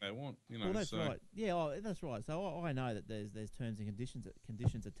anything they want. Well, that's right. Yeah, that's right. So I know that there's terms and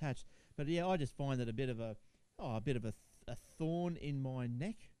conditions attached, but yeah, I just find it a bit of a thorn in my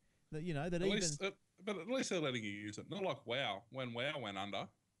neck. That but at least they're letting you use it. Not like WoW. When WoW went under,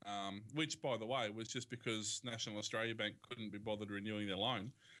 which by the way was just because National Australia Bank couldn't be bothered renewing their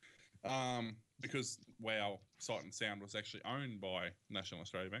loan, because WoW Sight and Sound was actually owned by National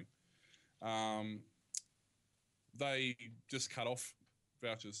Australia Bank. They just cut off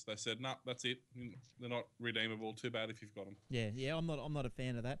vouchers. They said, "No, that's it. They're not redeemable. Too bad if you've got them." Yeah. I'm not a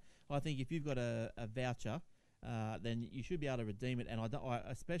fan of that. I think if you've got a voucher, then you should be able to redeem it. And I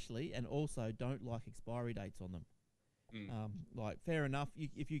especially and also don't like expiry dates on them. Fair enough.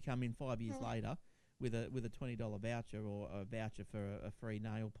 If you come in 5 years later with a $20 voucher or a voucher for a free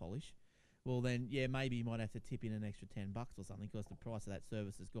nail polish, well then maybe you might have to tip in an extra $10 or something because the price of that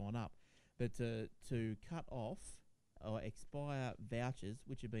service has gone up. But to cut off or expire vouchers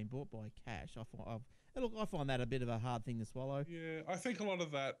which have been bought by cash, I find that a bit of a hard thing to swallow. Yeah, I think a lot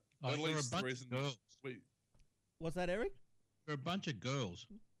of that. At least the reason What's that, Eric? We're a bunch of girls.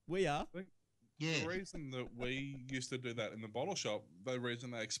 We are. The reason that we used to do that in the bottle shop, the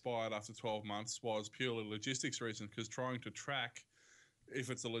reason they expired after 12 months was purely logistics reasons, because trying to track if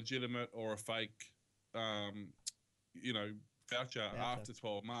it's a legitimate or a fake, voucher after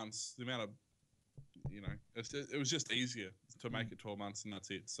 12 months, the amount of, it was just easier to make it 12 months and that's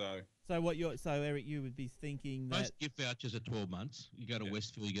it. So Eric, you would be thinking that most gift vouchers are 12 months. You go to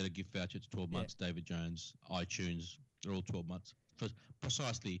Westville, you get a gift voucher, it's 12 months. David Jones, iTunes, they're all 12 months. For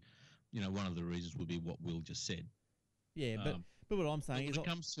precisely, one of the reasons would be what Will just said. Yeah, but what I'm saying is when it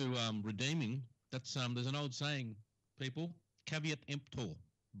comes to redeeming, that's there's an old saying, people, caveat emptor,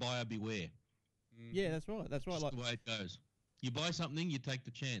 buyer beware. Yeah, that's right. That's the way it goes. You buy something, you take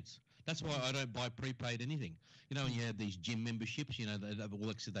the chance. That's why I don't buy prepaid anything. When you have these gym memberships,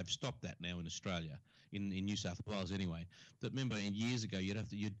 they've stopped that now in Australia, in New South Wales anyway. But remember, years ago,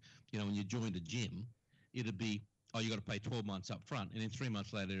 when you joined a gym, it'd be, you got to pay 12 months up front, and then 3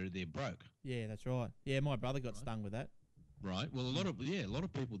 months later, they're broke. Yeah, that's right. Yeah, my brother got stung with that. Right. Well, a lot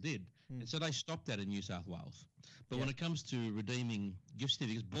of people did, and so they stopped that in New South Wales. But when it comes to redeeming gift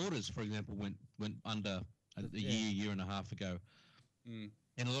certificates, Borders, for example, went under year and a half ago.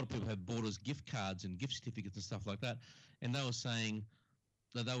 And a lot of people have bought us gift cards and gift certificates and stuff like that. And they were saying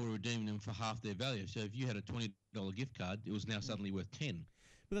that they were redeeming them for half their value. So if you had a $20 gift card, it was now suddenly worth 10.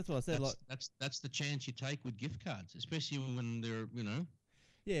 But that's what I said. That's the chance you take with gift cards, especially when they're,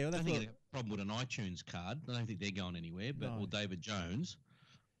 Yeah, well, I that's don't think they have a problem with an iTunes card. I don't think they're going anywhere, or David Jones.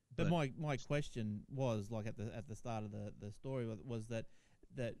 But my question was, like at the start of the story, was that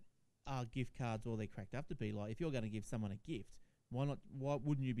are gift cards all they're cracked up to be? Like, if you're going to give someone a gift, why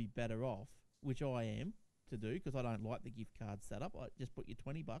wouldn't you be better off, which I am, to do, because I don't like the gift card setup. I just put your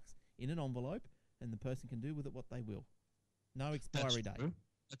 $20 in an envelope, and the person can do with it what they will. No expiry date.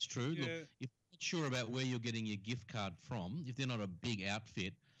 That's true. Yeah. Look, if you're not sure about where you're getting your gift card from, if they're not a big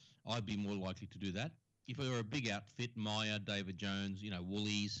outfit, I'd be more likely to do that. If they were a big outfit, Myer, David Jones,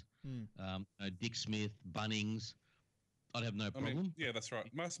 Woolies, Dick Smith, Bunnings, I'd have no problem. Yeah, that's right.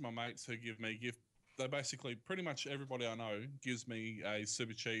 Most of my mates who give me they basically, pretty much everybody I know gives me a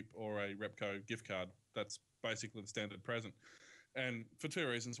Super Cheap or a Repco gift card. That's basically the standard present. And for two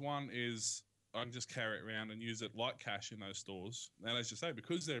reasons. One is I can just carry it around and use it like cash in those stores. And as you say,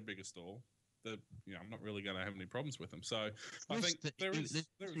 because they're a bigger store, I'm not really going to have any problems with them. So I think there is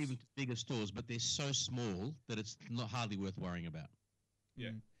even bigger stores, but they're so small that it's not hardly worth worrying about.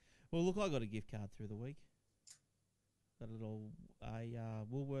 Yeah. Well, look, I got a gift card through the week. Got a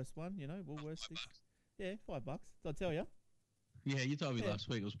Woolworths one, Woolworths. Yeah, $5. Did I tell you? Yeah, you told me last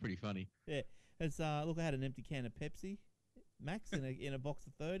week. It was pretty funny. Yeah, it's look, I had an empty can of Pepsi Max in a box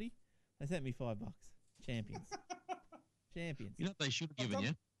of 30. They sent me $5. Champions. Champions. You know what they should have given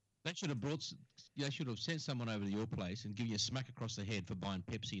you? They should have They should have sent someone over to your place and given you a smack across the head for buying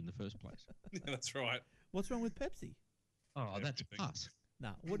Pepsi in the first place. Yeah, that's right. What's wrong with Pepsi? Oh, that's us.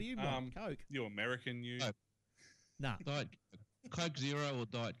 Nah, what do you want? Coke? You American, you. Coke. Nah. Diet Coke Zero or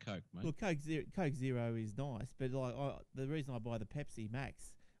Diet Coke, mate? Well, Coke Zero is nice, but the reason I buy the Pepsi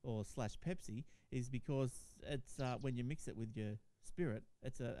Max or / Pepsi is because it's when you mix it with your spirit,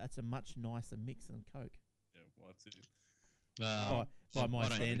 it's a much nicer mix than Coke. Yeah, well, that's it. By my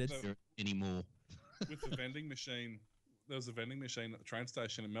standards. Anymore. With the vending machine, there was a vending machine at the train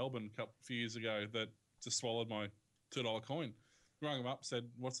station in Melbourne a few years ago that just swallowed my $2 coin. Rang them up, said,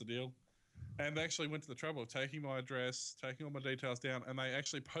 "What's the deal?" And they actually went to the trouble of taking my address, taking all my details down, and they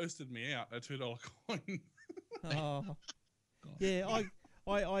actually posted me out a $2 coin. Oh, yeah,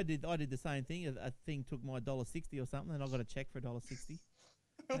 I did the same thing. A thing took my $1.60 or something, and I got a check for $1.60.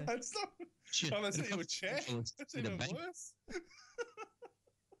 That's not. That's not even a check. That's even worse.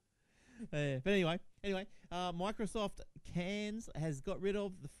 But anyway, Microsoft has got rid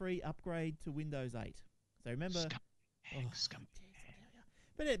of the free upgrade to Windows 8. So remember, Scum.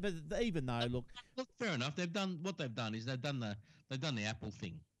 But even though, look, fair enough. They've done the Apple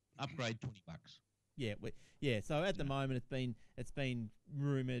thing. Upgrade $20. Yeah. So at the moment, it's been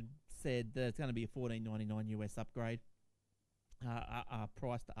rumored, said that it's going to be a $14.99 US upgrade,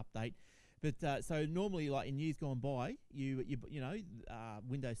 price to update. But so normally, like in years gone by,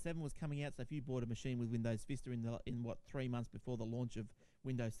 Windows 7 was coming out. So if you bought a machine with Windows Vista in 3 months before the launch of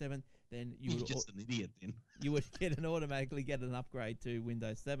Windows 7, then you would just an idiot. Then you would automatically get an upgrade to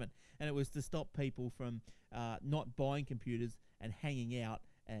Windows 7, and it was to stop people from not buying computers and hanging out,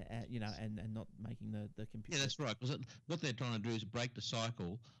 and not making the computer. Yeah, that's right. Because what they're trying to do is break the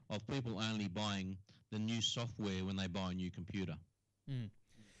cycle of people only buying the new software when they buy a new computer.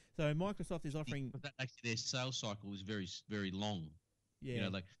 So Microsoft is offering. But that actually, their sales cycle is very, very long. Yeah.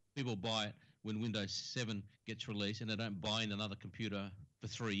 Like people buy it when Windows 7 gets released, and they don't buy in another computer for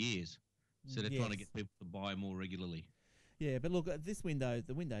 3 years. So they're trying to get people to buy more regularly. Yeah, but look, at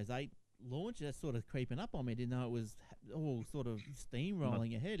the Windows 8 launch, that's sort of creeping up on me. Didn't know it was all sort of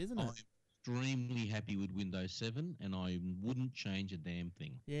steamrolling ahead, isn't it? I'm extremely happy with Windows 7, and I wouldn't change a damn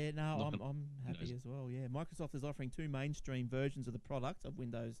thing. Yeah, no, I'm happy as well. Yeah, Microsoft is offering 2 mainstream versions of the product of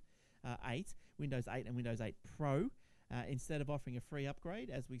Windows 8, Windows 8 and Windows 8 Pro. Instead of offering a free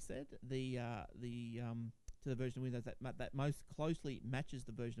upgrade, as we said, to the version of Windows that most closely matches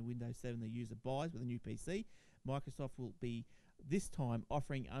the version of Windows 7 the user buys with a new PC, Microsoft will be this time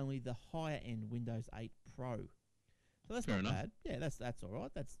offering only the higher end Windows 8 Pro. So that's not bad. Yeah, that's all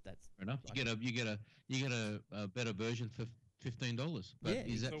right. That's fair enough. You get a better version for $15. But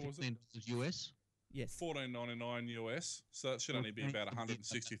is that $15 US? Yes. $14.99 US. So that should only be about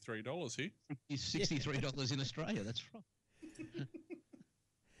 $163 here. It's $63 in Australia. That's right.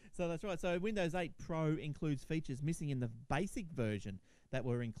 So that's right. So Windows 8 Pro includes features missing in the basic version that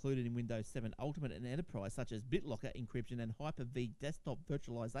were included in Windows 7 Ultimate and Enterprise, such as BitLocker encryption and Hyper-V desktop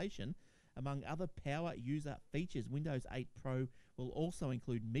virtualization, among other power user features. Windows 8 Pro will also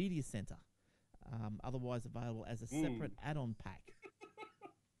include Media Center, otherwise available as a separate add-on pack.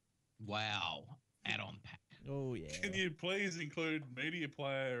 Wow. Add-on pack. Oh, yeah. Can you please include media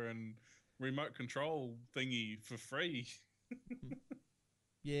player and remote control thingy for free?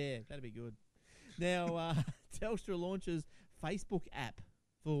 Yeah, that'd be good. Now, Telstra launches Facebook app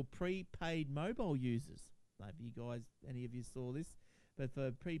for prepaid mobile users. Maybe any of you saw this, but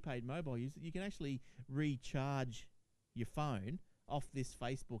for prepaid mobile users, you can actually recharge your phone off this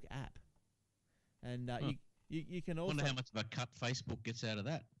Facebook app. And you can also... wonder how much of a cut Facebook gets out of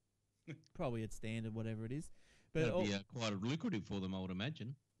that. Probably at standard, whatever it is. But That'd be quite lucrative for them, I would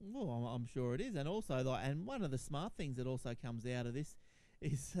imagine. Well, I'm sure it is. And also, and one of the smart things that also comes out of this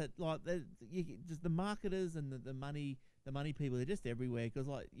is that, just the marketers and the money people are just everywhere, because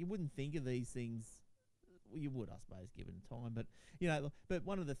you wouldn't think of these things. Well, you would, I suppose, given time. But but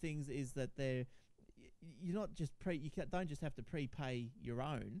one of the things is that you're not just don't just have to prepay your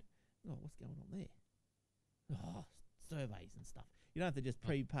own. Oh, what's going on there? Oh, surveys and stuff. You don't have to just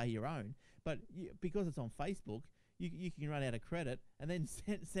prepay your own, but because it's on Facebook, you can run out of credit and then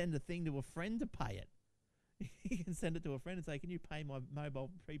send a thing to a friend to pay it. You can send it to a friend and say, "Can you pay my mobile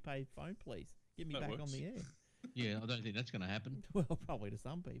prepaid phone, please? Get me back on the air." Yeah, I don't think that's going to happen. Well, probably to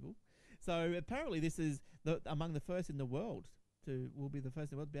some people. So apparently, this is among the first in the world will be the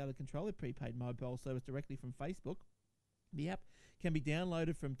first in the world to be able to control a prepaid mobile service directly from Facebook. The app can be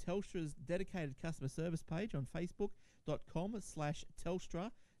downloaded from Telstra's dedicated customer service page on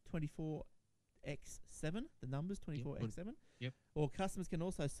facebook.com/Telstra24x7, the numbers 24x7. Yep. Or customers can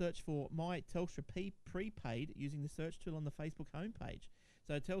also search for My Telstra Prepaid using the search tool on the Facebook homepage.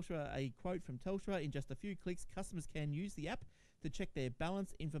 So a quote from Telstra: "In just a few clicks, customers can use the app to check their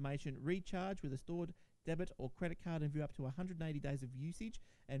balance information, recharge with a stored debit or credit card, and view up to 180 days of usage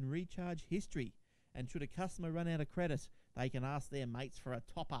and recharge history. And should a customer run out of credit, they can ask their mates for a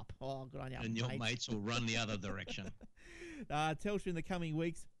top-up." Oh, good on you, and your mates will run the other direction. Telstra in the coming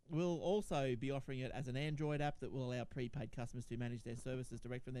weeks will also be offering it as an Android app that will allow prepaid customers to manage their services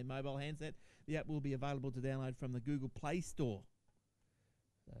direct from their mobile handset. The app will be available to download from the Google Play Store.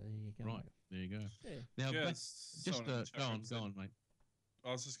 So there you go. Right, there you go. Yeah. Now, Yes, just go on, mate.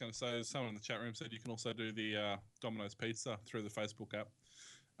 I was just going to say, someone in the chat room said you can also do the Domino's Pizza through the Facebook app.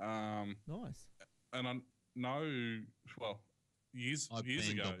 Nice. And I know, years ago,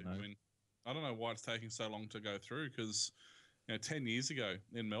 Domino's. I mean, I don't know why it's taking so long to go through, because 10 years ago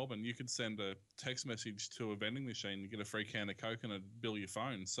in Melbourne, you could send a text message to a vending machine and get a free can of Coke and it'd bill your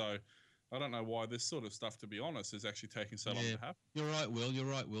phone. So I don't know why this sort of stuff, to be honest, is actually taking so long to happen. You're right, Will.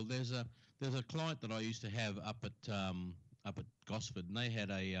 There's a client that I used to have up at Gosford, and they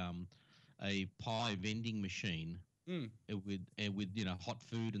had a pie vending machine with hot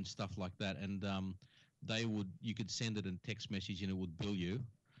food and stuff like that, and you could send it in text message and it would bill you.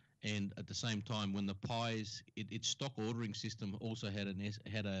 And at the same time, when the pies, its stock ordering system also had a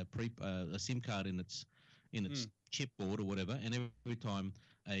SIM card in its chipboard or whatever, and every time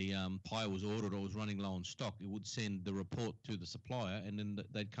a pie was ordered or was running low on stock, it would send the report to the supplier, and then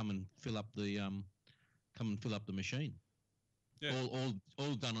they'd come and fill up the machine. Yeah.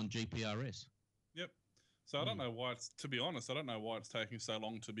 All done on GPRS. Yep. So I don't know why to be honest, I don't know why it's taking so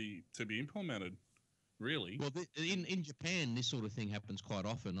long to be implemented. Really? Well, in Japan, this sort of thing happens quite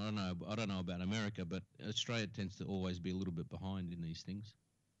often. I don't know about America, but Australia tends to always be a little bit behind in these things.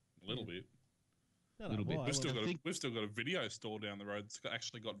 A little bit. A little bit. We've still got a video store down the road that's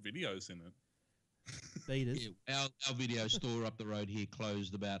actually got videos in it. Beaters. Yeah, our video store up the road here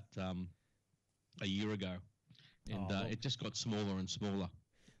closed about a year ago, and it just got smaller and smaller.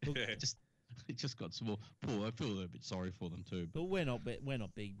 Yeah. It just got small. Poor. I feel a bit sorry for them too. But we're not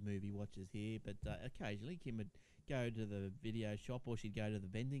big movie watchers here. But occasionally, Kim would go to the video shop, or she'd go to the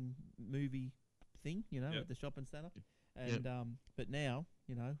vending movie thing, at the shopping centre. And but now,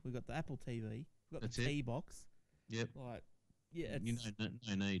 we've got the Apple TV, we've got the T-Box. Yep. No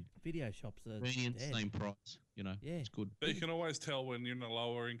need. Video shops are convenience, same price. It's good. But you can always tell when you're in a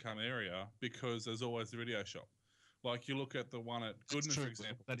lower income area because there's always the video shop. Like you look at the one at Goodna, for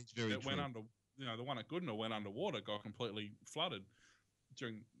example. That is very true. Went under, the one at Goodna went underwater, got completely flooded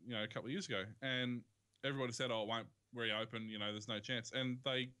during, a couple of years ago, and everybody said, "Oh, it won't reopen. There's no chance." And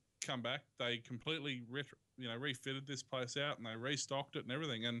they come back, they completely, refitted this place out, and they restocked it and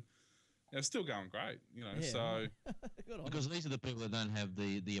everything, and it's still going great. So because these are the people that don't have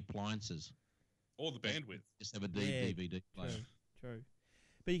the appliances or the bandwidth. Just have a DVD player. True.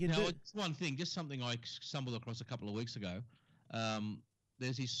 But you can it's one thing, just something I stumbled across a couple of weeks ago.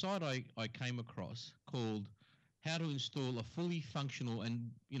 There's this site I came across called "How to Install a Fully Functional,"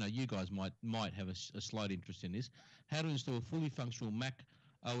 and you guys might have a slight interest in this. How to install a fully functional Mac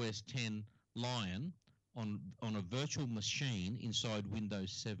OS 10 Lion on a virtual machine inside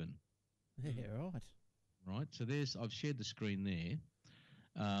Windows 7. Yeah, right. Right. So I've shared the screen there,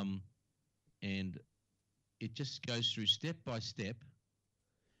 and it just goes through step by step.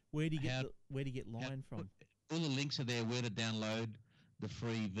 Where do you get Lion from? All the links are there. Where to download the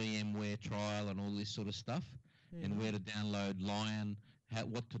free VMware trial and all this sort of stuff, and where to download Lion,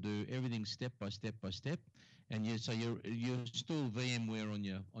 what to do, everything step by step by step. And you install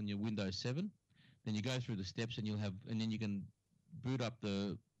VMware on your Windows 7, then you go through the steps, and then you can boot up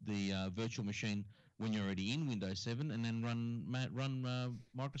the virtual machine when you're already in Windows 7, and then run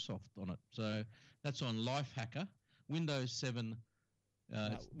Microsoft on it. So that's on Lifehacker, Windows 7.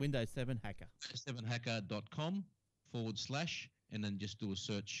 Windows 7 Hacker. 7hacker.com / and then just do a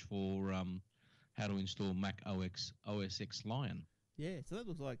search for how to install Mac OS X Lion. Yeah, so that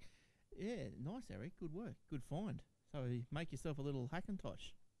looks like, nice, Eric. Good work. Good find. So you make yourself a little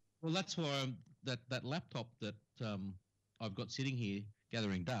Hackintosh. Well, that's why that laptop that I've got sitting here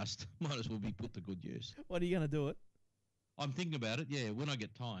gathering dust might as well be put to good use. What are you going to do it? I'm thinking about it, when I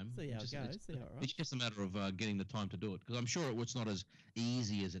get time. See how it goes. It's just a matter of getting the time to do it, because I'm sure it's not as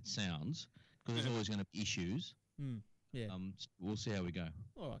easy as it sounds, because there's always going to be issues. Yeah. We'll see how we go.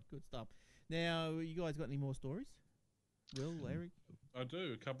 All right, good stuff. Now, you guys got any more stories? Will, Eric? I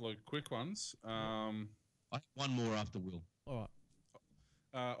do. A couple of quick ones. I have one more after Will. All right.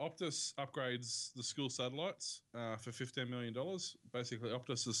 Optus upgrades the school satellites for $15 million. Basically,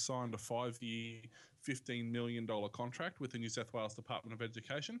 Optus has signed a 5-year, $15 million contract with the New South Wales Department of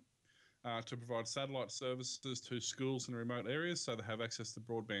Education to provide satellite services to schools in remote areas so they have access to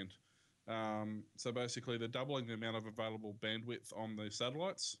broadband. So basically, they're doubling the amount of available bandwidth on the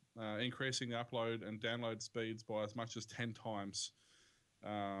satellites, increasing the upload and download speeds by as much as 10 times.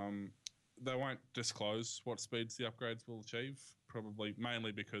 They won't disclose what speeds the upgrades will achieve, probably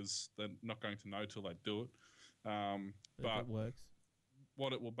mainly because they're not going to know till they do it. But it works.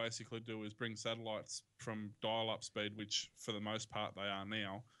 What it will basically do is bring satellites from dial-up speed, which for the most part they are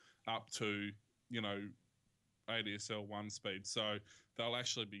now, up to, ADSL 1 speed. So they'll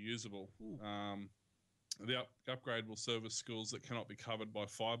actually be usable. The upgrade will service schools that cannot be covered by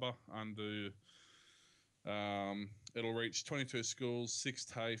fibre under... it'll reach 22 schools, 6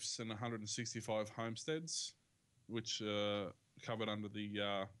 TAFEs and 165 homesteads, which are covered under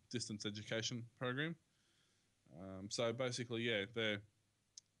the distance education program. So basically,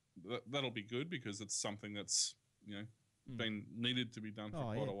 that'll be good because it's something that's, been needed to be done for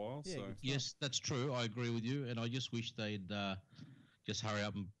quite a while. Yeah, so yes, that's true. I agree with you, and I just wish they'd just hurry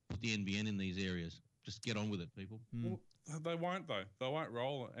up and put the NBN in these areas. Just get on with it, people. Well, they won't, though. They won't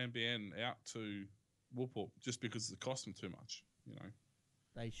roll NBN out to Woolpool just because it costs them too much,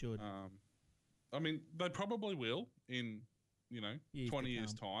 They should. I mean, they probably will in, 20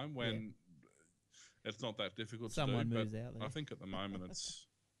 years' time when it's not that difficult Someone to do. moves but out there. I think at the moment it's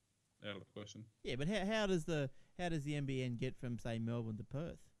out of the question. Yeah, but how does the NBN get from, say, Melbourne to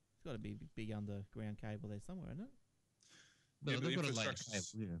Perth? It's got to be a big underground cable there somewhere, isn't it? But they've got to lay a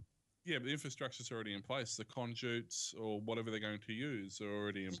infrastructure's- cable, Yeah, but the infrastructure's already in place. The conduits or whatever they're going to use are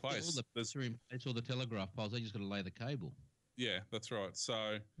already in place. All the pits are in place, all the telegraph poles. They just got to lay the cable. Yeah, that's right.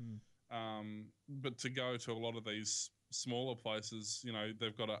 So, but to go to a lot of these smaller places,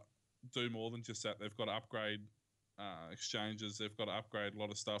 they've got to do more than just that. They've got to upgrade exchanges. They've got to upgrade a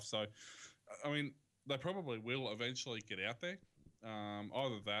lot of stuff. So, I mean, they probably will eventually get out there.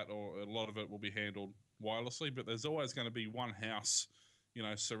 Either that or a lot of it will be handled wirelessly. But there's always going to be one house,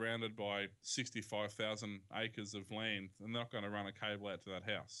 surrounded by 65,000 acres of land. And they're not going to run a cable out to that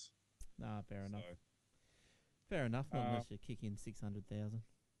house. Nah, fair enough. So, Fair enough, not unless you kick in 600,000.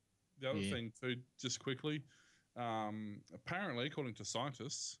 the other thing, too, just quickly, apparently, according to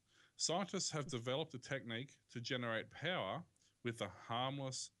scientists have developed a technique to generate power with a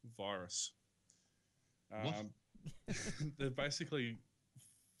harmless virus. They've basically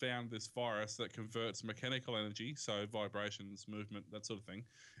found this virus that converts mechanical energy, so vibrations, movement, that sort of thing,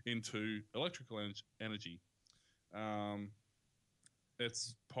 into electrical energy.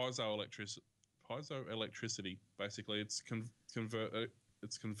 It's piezoelectricity. Basically, it's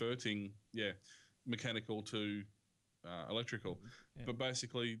converting mechanical to electrical. Yeah. But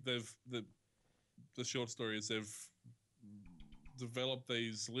basically, the short story is they've developed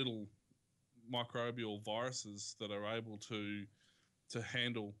these little microbial viruses that are able to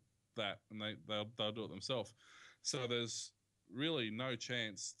handle that, and they'll do it themselves. So there's really no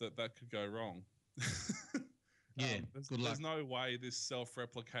chance that could go wrong. There's no way this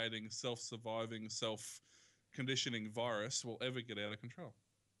self-replicating, self-surviving, self-conditioning virus will ever get out of control.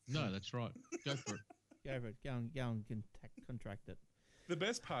 No, that's right. Go for it. Go for it. Go and contract it. The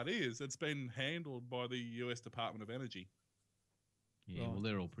best part is it's been handled by the US Department of Energy. Yeah, Right. well,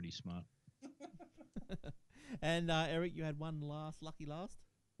 they're all pretty smart. And Eric, you had one lucky last.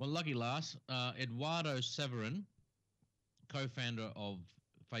 Well, lucky last, Eduardo Severin, co-founder of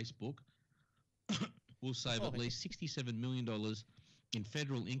Facebook, will save at least $67 million in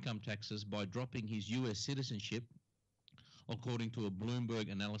federal income taxes by dropping his US citizenship, according to a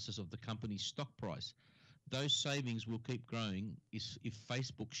Bloomberg analysis of the company's stock price. Those savings will keep growing if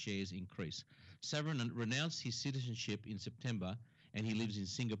Facebook shares increase. Severin renounced his citizenship in September, and he lives in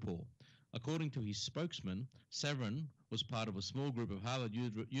Singapore. According to his spokesman, Severin was part of a small group of Harvard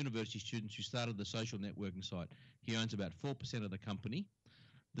University students who started the social networking site. He owns about 4% of the company.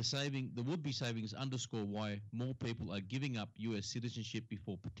 The would-be savings underscore why more people are giving up US citizenship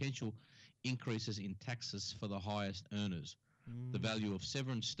before potential increases in taxes for the highest earners. The value of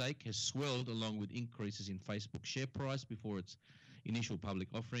Severin's stake has swelled along with increases in Facebook share price before its initial public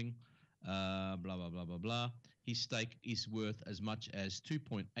offering. Blah, blah, blah, blah, blah. His stake is worth as much as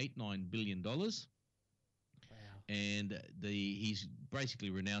 $2.89 billion. Wow. And he's basically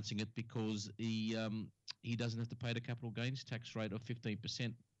renouncing it because he doesn't have to pay the capital gains tax rate of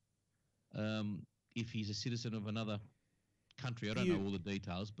 15% if he's a citizen of another country. I don't know all the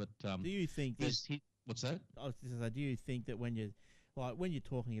details, but do you think what's that? I was just gonna say, do you think that when you're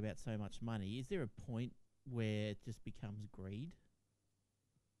talking about so much money, is there a point where it just becomes greed?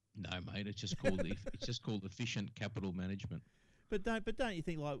 No, mate. It's just called efficient capital management. But don't you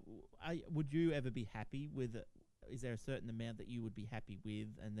think, like, would you ever be happy with it? Is there a certain amount that you would be happy with,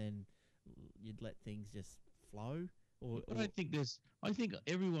 and then you'd let things just flow? But I think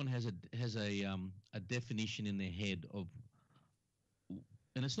everyone has a definition in their head of,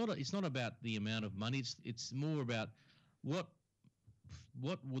 and it's not about the amount of money. It's more about what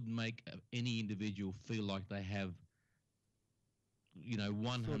would make any individual feel like they have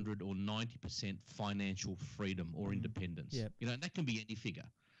 100 or 90% financial freedom or independence. Yep. And that can be any figure.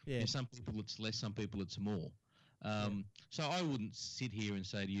 Yeah. Some people it's less, some people it's more. So I wouldn't sit here and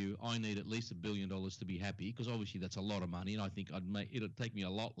say to you, I need at least $1 billion to be happy, because obviously that's a lot of money, and I think it'll take me a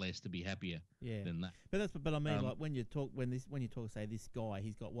lot less to be happier than that. But I mean, like when you talk, say this guy,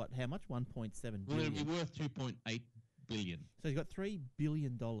 he's got what? How much? 1.7 billion. Well, it'll be worth 2.8 billion. So he's got $3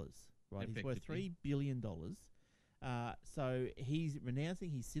 billion, right? He's worth $3 billion. So he's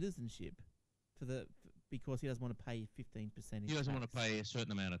renouncing his citizenship because he doesn't want to pay 15%. He doesn't want to pay a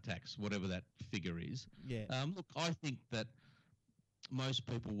certain amount of tax, whatever that figure is. Yeah. Look, I think that most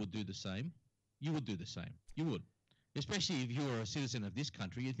people would do the same. You would do the same. You would. Especially if you were a citizen of this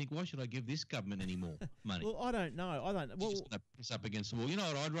country, you'd think, why should I give this government any more money? Well, I don't know. Well, just going to press up against the wall. You know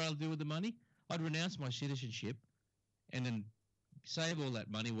what I'd rather do with the money? I'd renounce my citizenship and then save all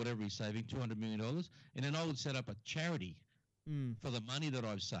that money, whatever he's saving, $200 million, and then I would set up a charity for the money that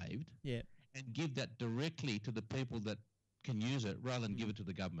I've saved. Yeah. And give that directly to the people that can use it rather than give it to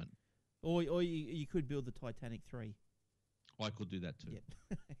the government. Or you could build the Titanic 3. I could do that too. Yep.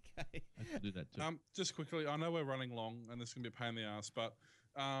 Okay. I could do that too. Just quickly, I know we're running long and this is going to be a pain in the ass, but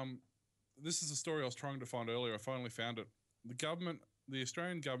this is a story I was trying to find earlier. I finally found it. The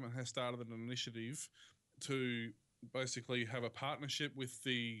Australian government has started an initiative to basically have a partnership with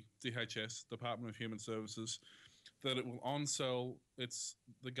the DHS, Department of Human Services, that it will on-sell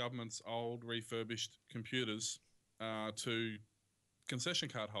the government's old refurbished computers to concession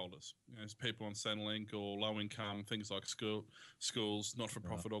card holders, people on Centrelink or low income, things like schools,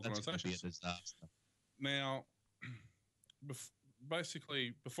 not-for-profit organisations. That's going to be a disaster. Now,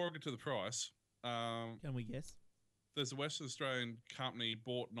 basically, before I get to the price, can we guess? There's a Western Australian company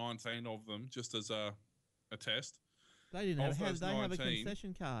bought 19 of them just as a test. They didn't have. How did they have a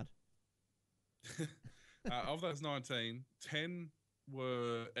concession card? Of those 19, 10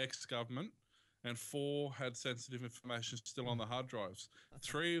 were ex-government and 4 had sensitive information still on the hard drives.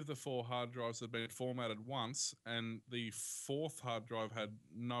 3 of the 4 hard drives had been formatted once, and the 4th hard drive had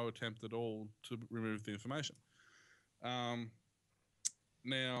no attempt at all to remove the information. Now...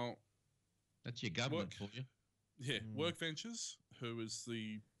 That's your government for you. Yeah. Work Ventures, who is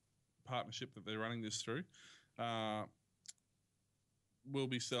the partnership that they're running this through, will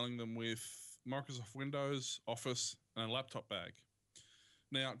be selling them with Microsoft Windows, Office, and a laptop bag.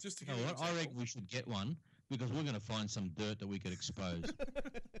 Now, just to give you an example, I reckon we should get one because we're going to find some dirt that we could expose.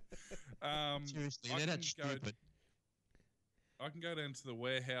 Seriously, that's stupid. I can go down to the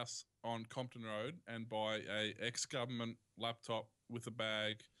warehouse on Compton Road and buy a ex-government laptop with a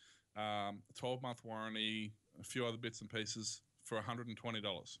bag, 12-month warranty, a few other bits and pieces for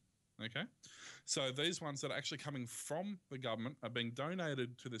 $120. Okay? So these ones that are actually coming from the government are being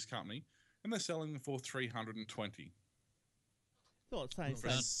donated to this company, and they're selling them for $320. Not saying For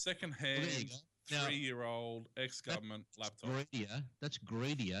a Well, second-hand, Now, 3-year-old ex-government laptop. That's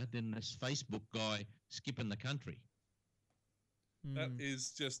greedier than this Facebook guy skipping the country. That Hmm.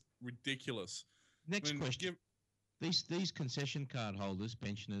 is just ridiculous. Next question. These concession card holders,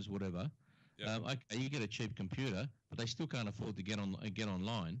 pensioners, whatever, Yeah. okay, you get a cheap computer, but they still can't afford to get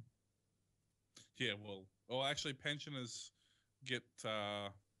online. Yeah, well, actually, pensioners get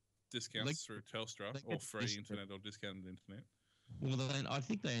discounts through Telstra they or get free internet or discounted internet. Well, then I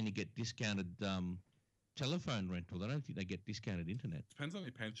think they only get discounted telephone rental. I don't think they get discounted internet. Depends on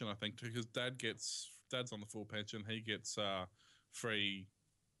your pension, I think, too, because Dad's on the full pension. He gets free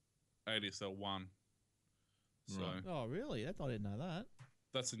ADSL 1. So Right. Oh, really? I didn't know that.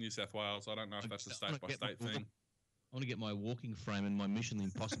 that's in New South Wales. I don't know if that's a state-by-state thing. I want to get my walking frame and my Mission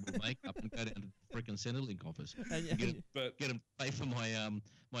Impossible makeup and go down to the freaking Centrelink office. And, And and But get them to pay for my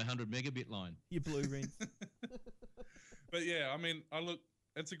 100 megabit line. your blue rings. But yeah, I mean,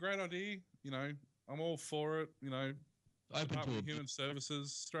 it's a great idea. You know, I'm all for it. You know, Open Department to of Human Services,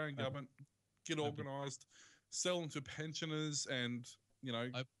 Australian government, get Open. organised, sell them to pensioners and, you know,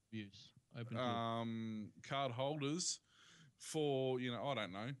 abuse. Open to card holders for, you know, I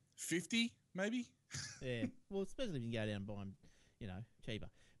don't know, 50 maybe? Yeah. Well, especially if you can go down and buy them, you know, cheaper.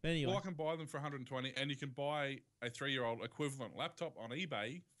 But anyway. Well, I can buy them for 120 and you can buy a 3-year-old equivalent laptop on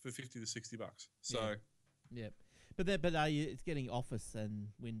eBay for 50 to 60 bucks. So, Yeah. But it's getting Office and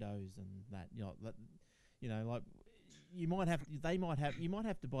Windows and that, you know, like you might have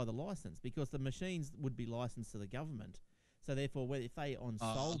to buy the license because the machines would be licensed to the government. So therefore, if they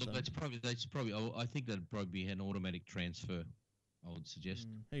sold them, that's probably. I think that'd probably be an automatic transfer. I would suggest.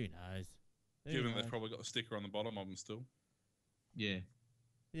 Who knows? Who given knows? they've probably got the sticker on the bottom of them still. Yeah.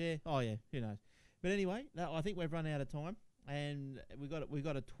 Yeah. Oh yeah. Who knows? But anyway, I think we've run out of time, and we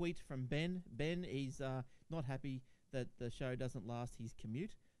got a tweet from Ben. Ben is not happy that the show doesn't last his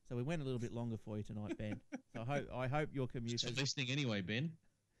commute, so we went a little bit longer for you tonight, Ben. So I hope your commute. Thanks for listening, anyway, Ben.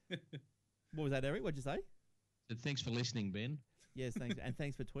 What was that, Eric? What'd you say? Said thanks for listening, Ben. Yes, thanks, and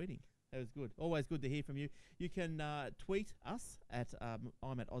thanks for tweeting. That was good. Always good to hear from you. You can tweet us at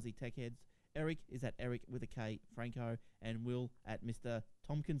I'm at Aussie Tech Heads. Eric is at Eric with a K Franco, and Will at Mr.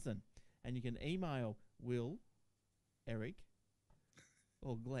 Tompkinson. And you can email Will, Eric,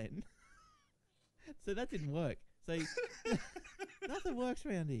 or Glenn. So that didn't work. So nothing works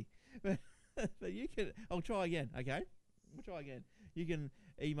around here. But you can. I'll try again. Okay, we'll try again. You can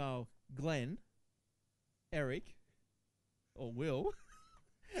email Glenn, Eric, or Will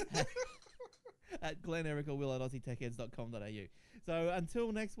at Glenn, Eric, or Will at AussieTechHeads.com.au. So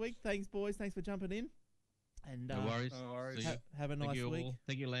until next week, thanks, boys. Thanks for jumping in. And No worries. No worries. See ya. have a nice week. All.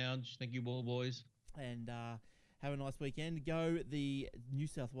 Thank you, Lounge. Thank you, all boys. And have a nice weekend. Go the New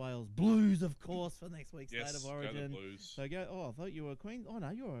South Wales Blues, of course, for next week's Yes, State of go the Origin. Blues. So go. Oh, I thought you were a Queen. Oh no,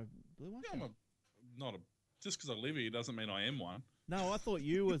 you're a Blue one. Yeah, just because I live here doesn't mean I am one. No, I thought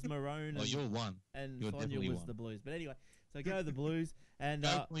you was Maroon. Oh, and, you're one. and You're Sonia definitely was one. the Blues. But anyway, so go the Blues, and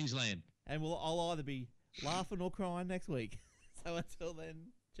Go Queensland. and I'll either be laughing or crying next week. So until then,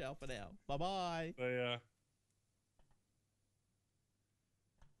 ciao for now. Bye bye. They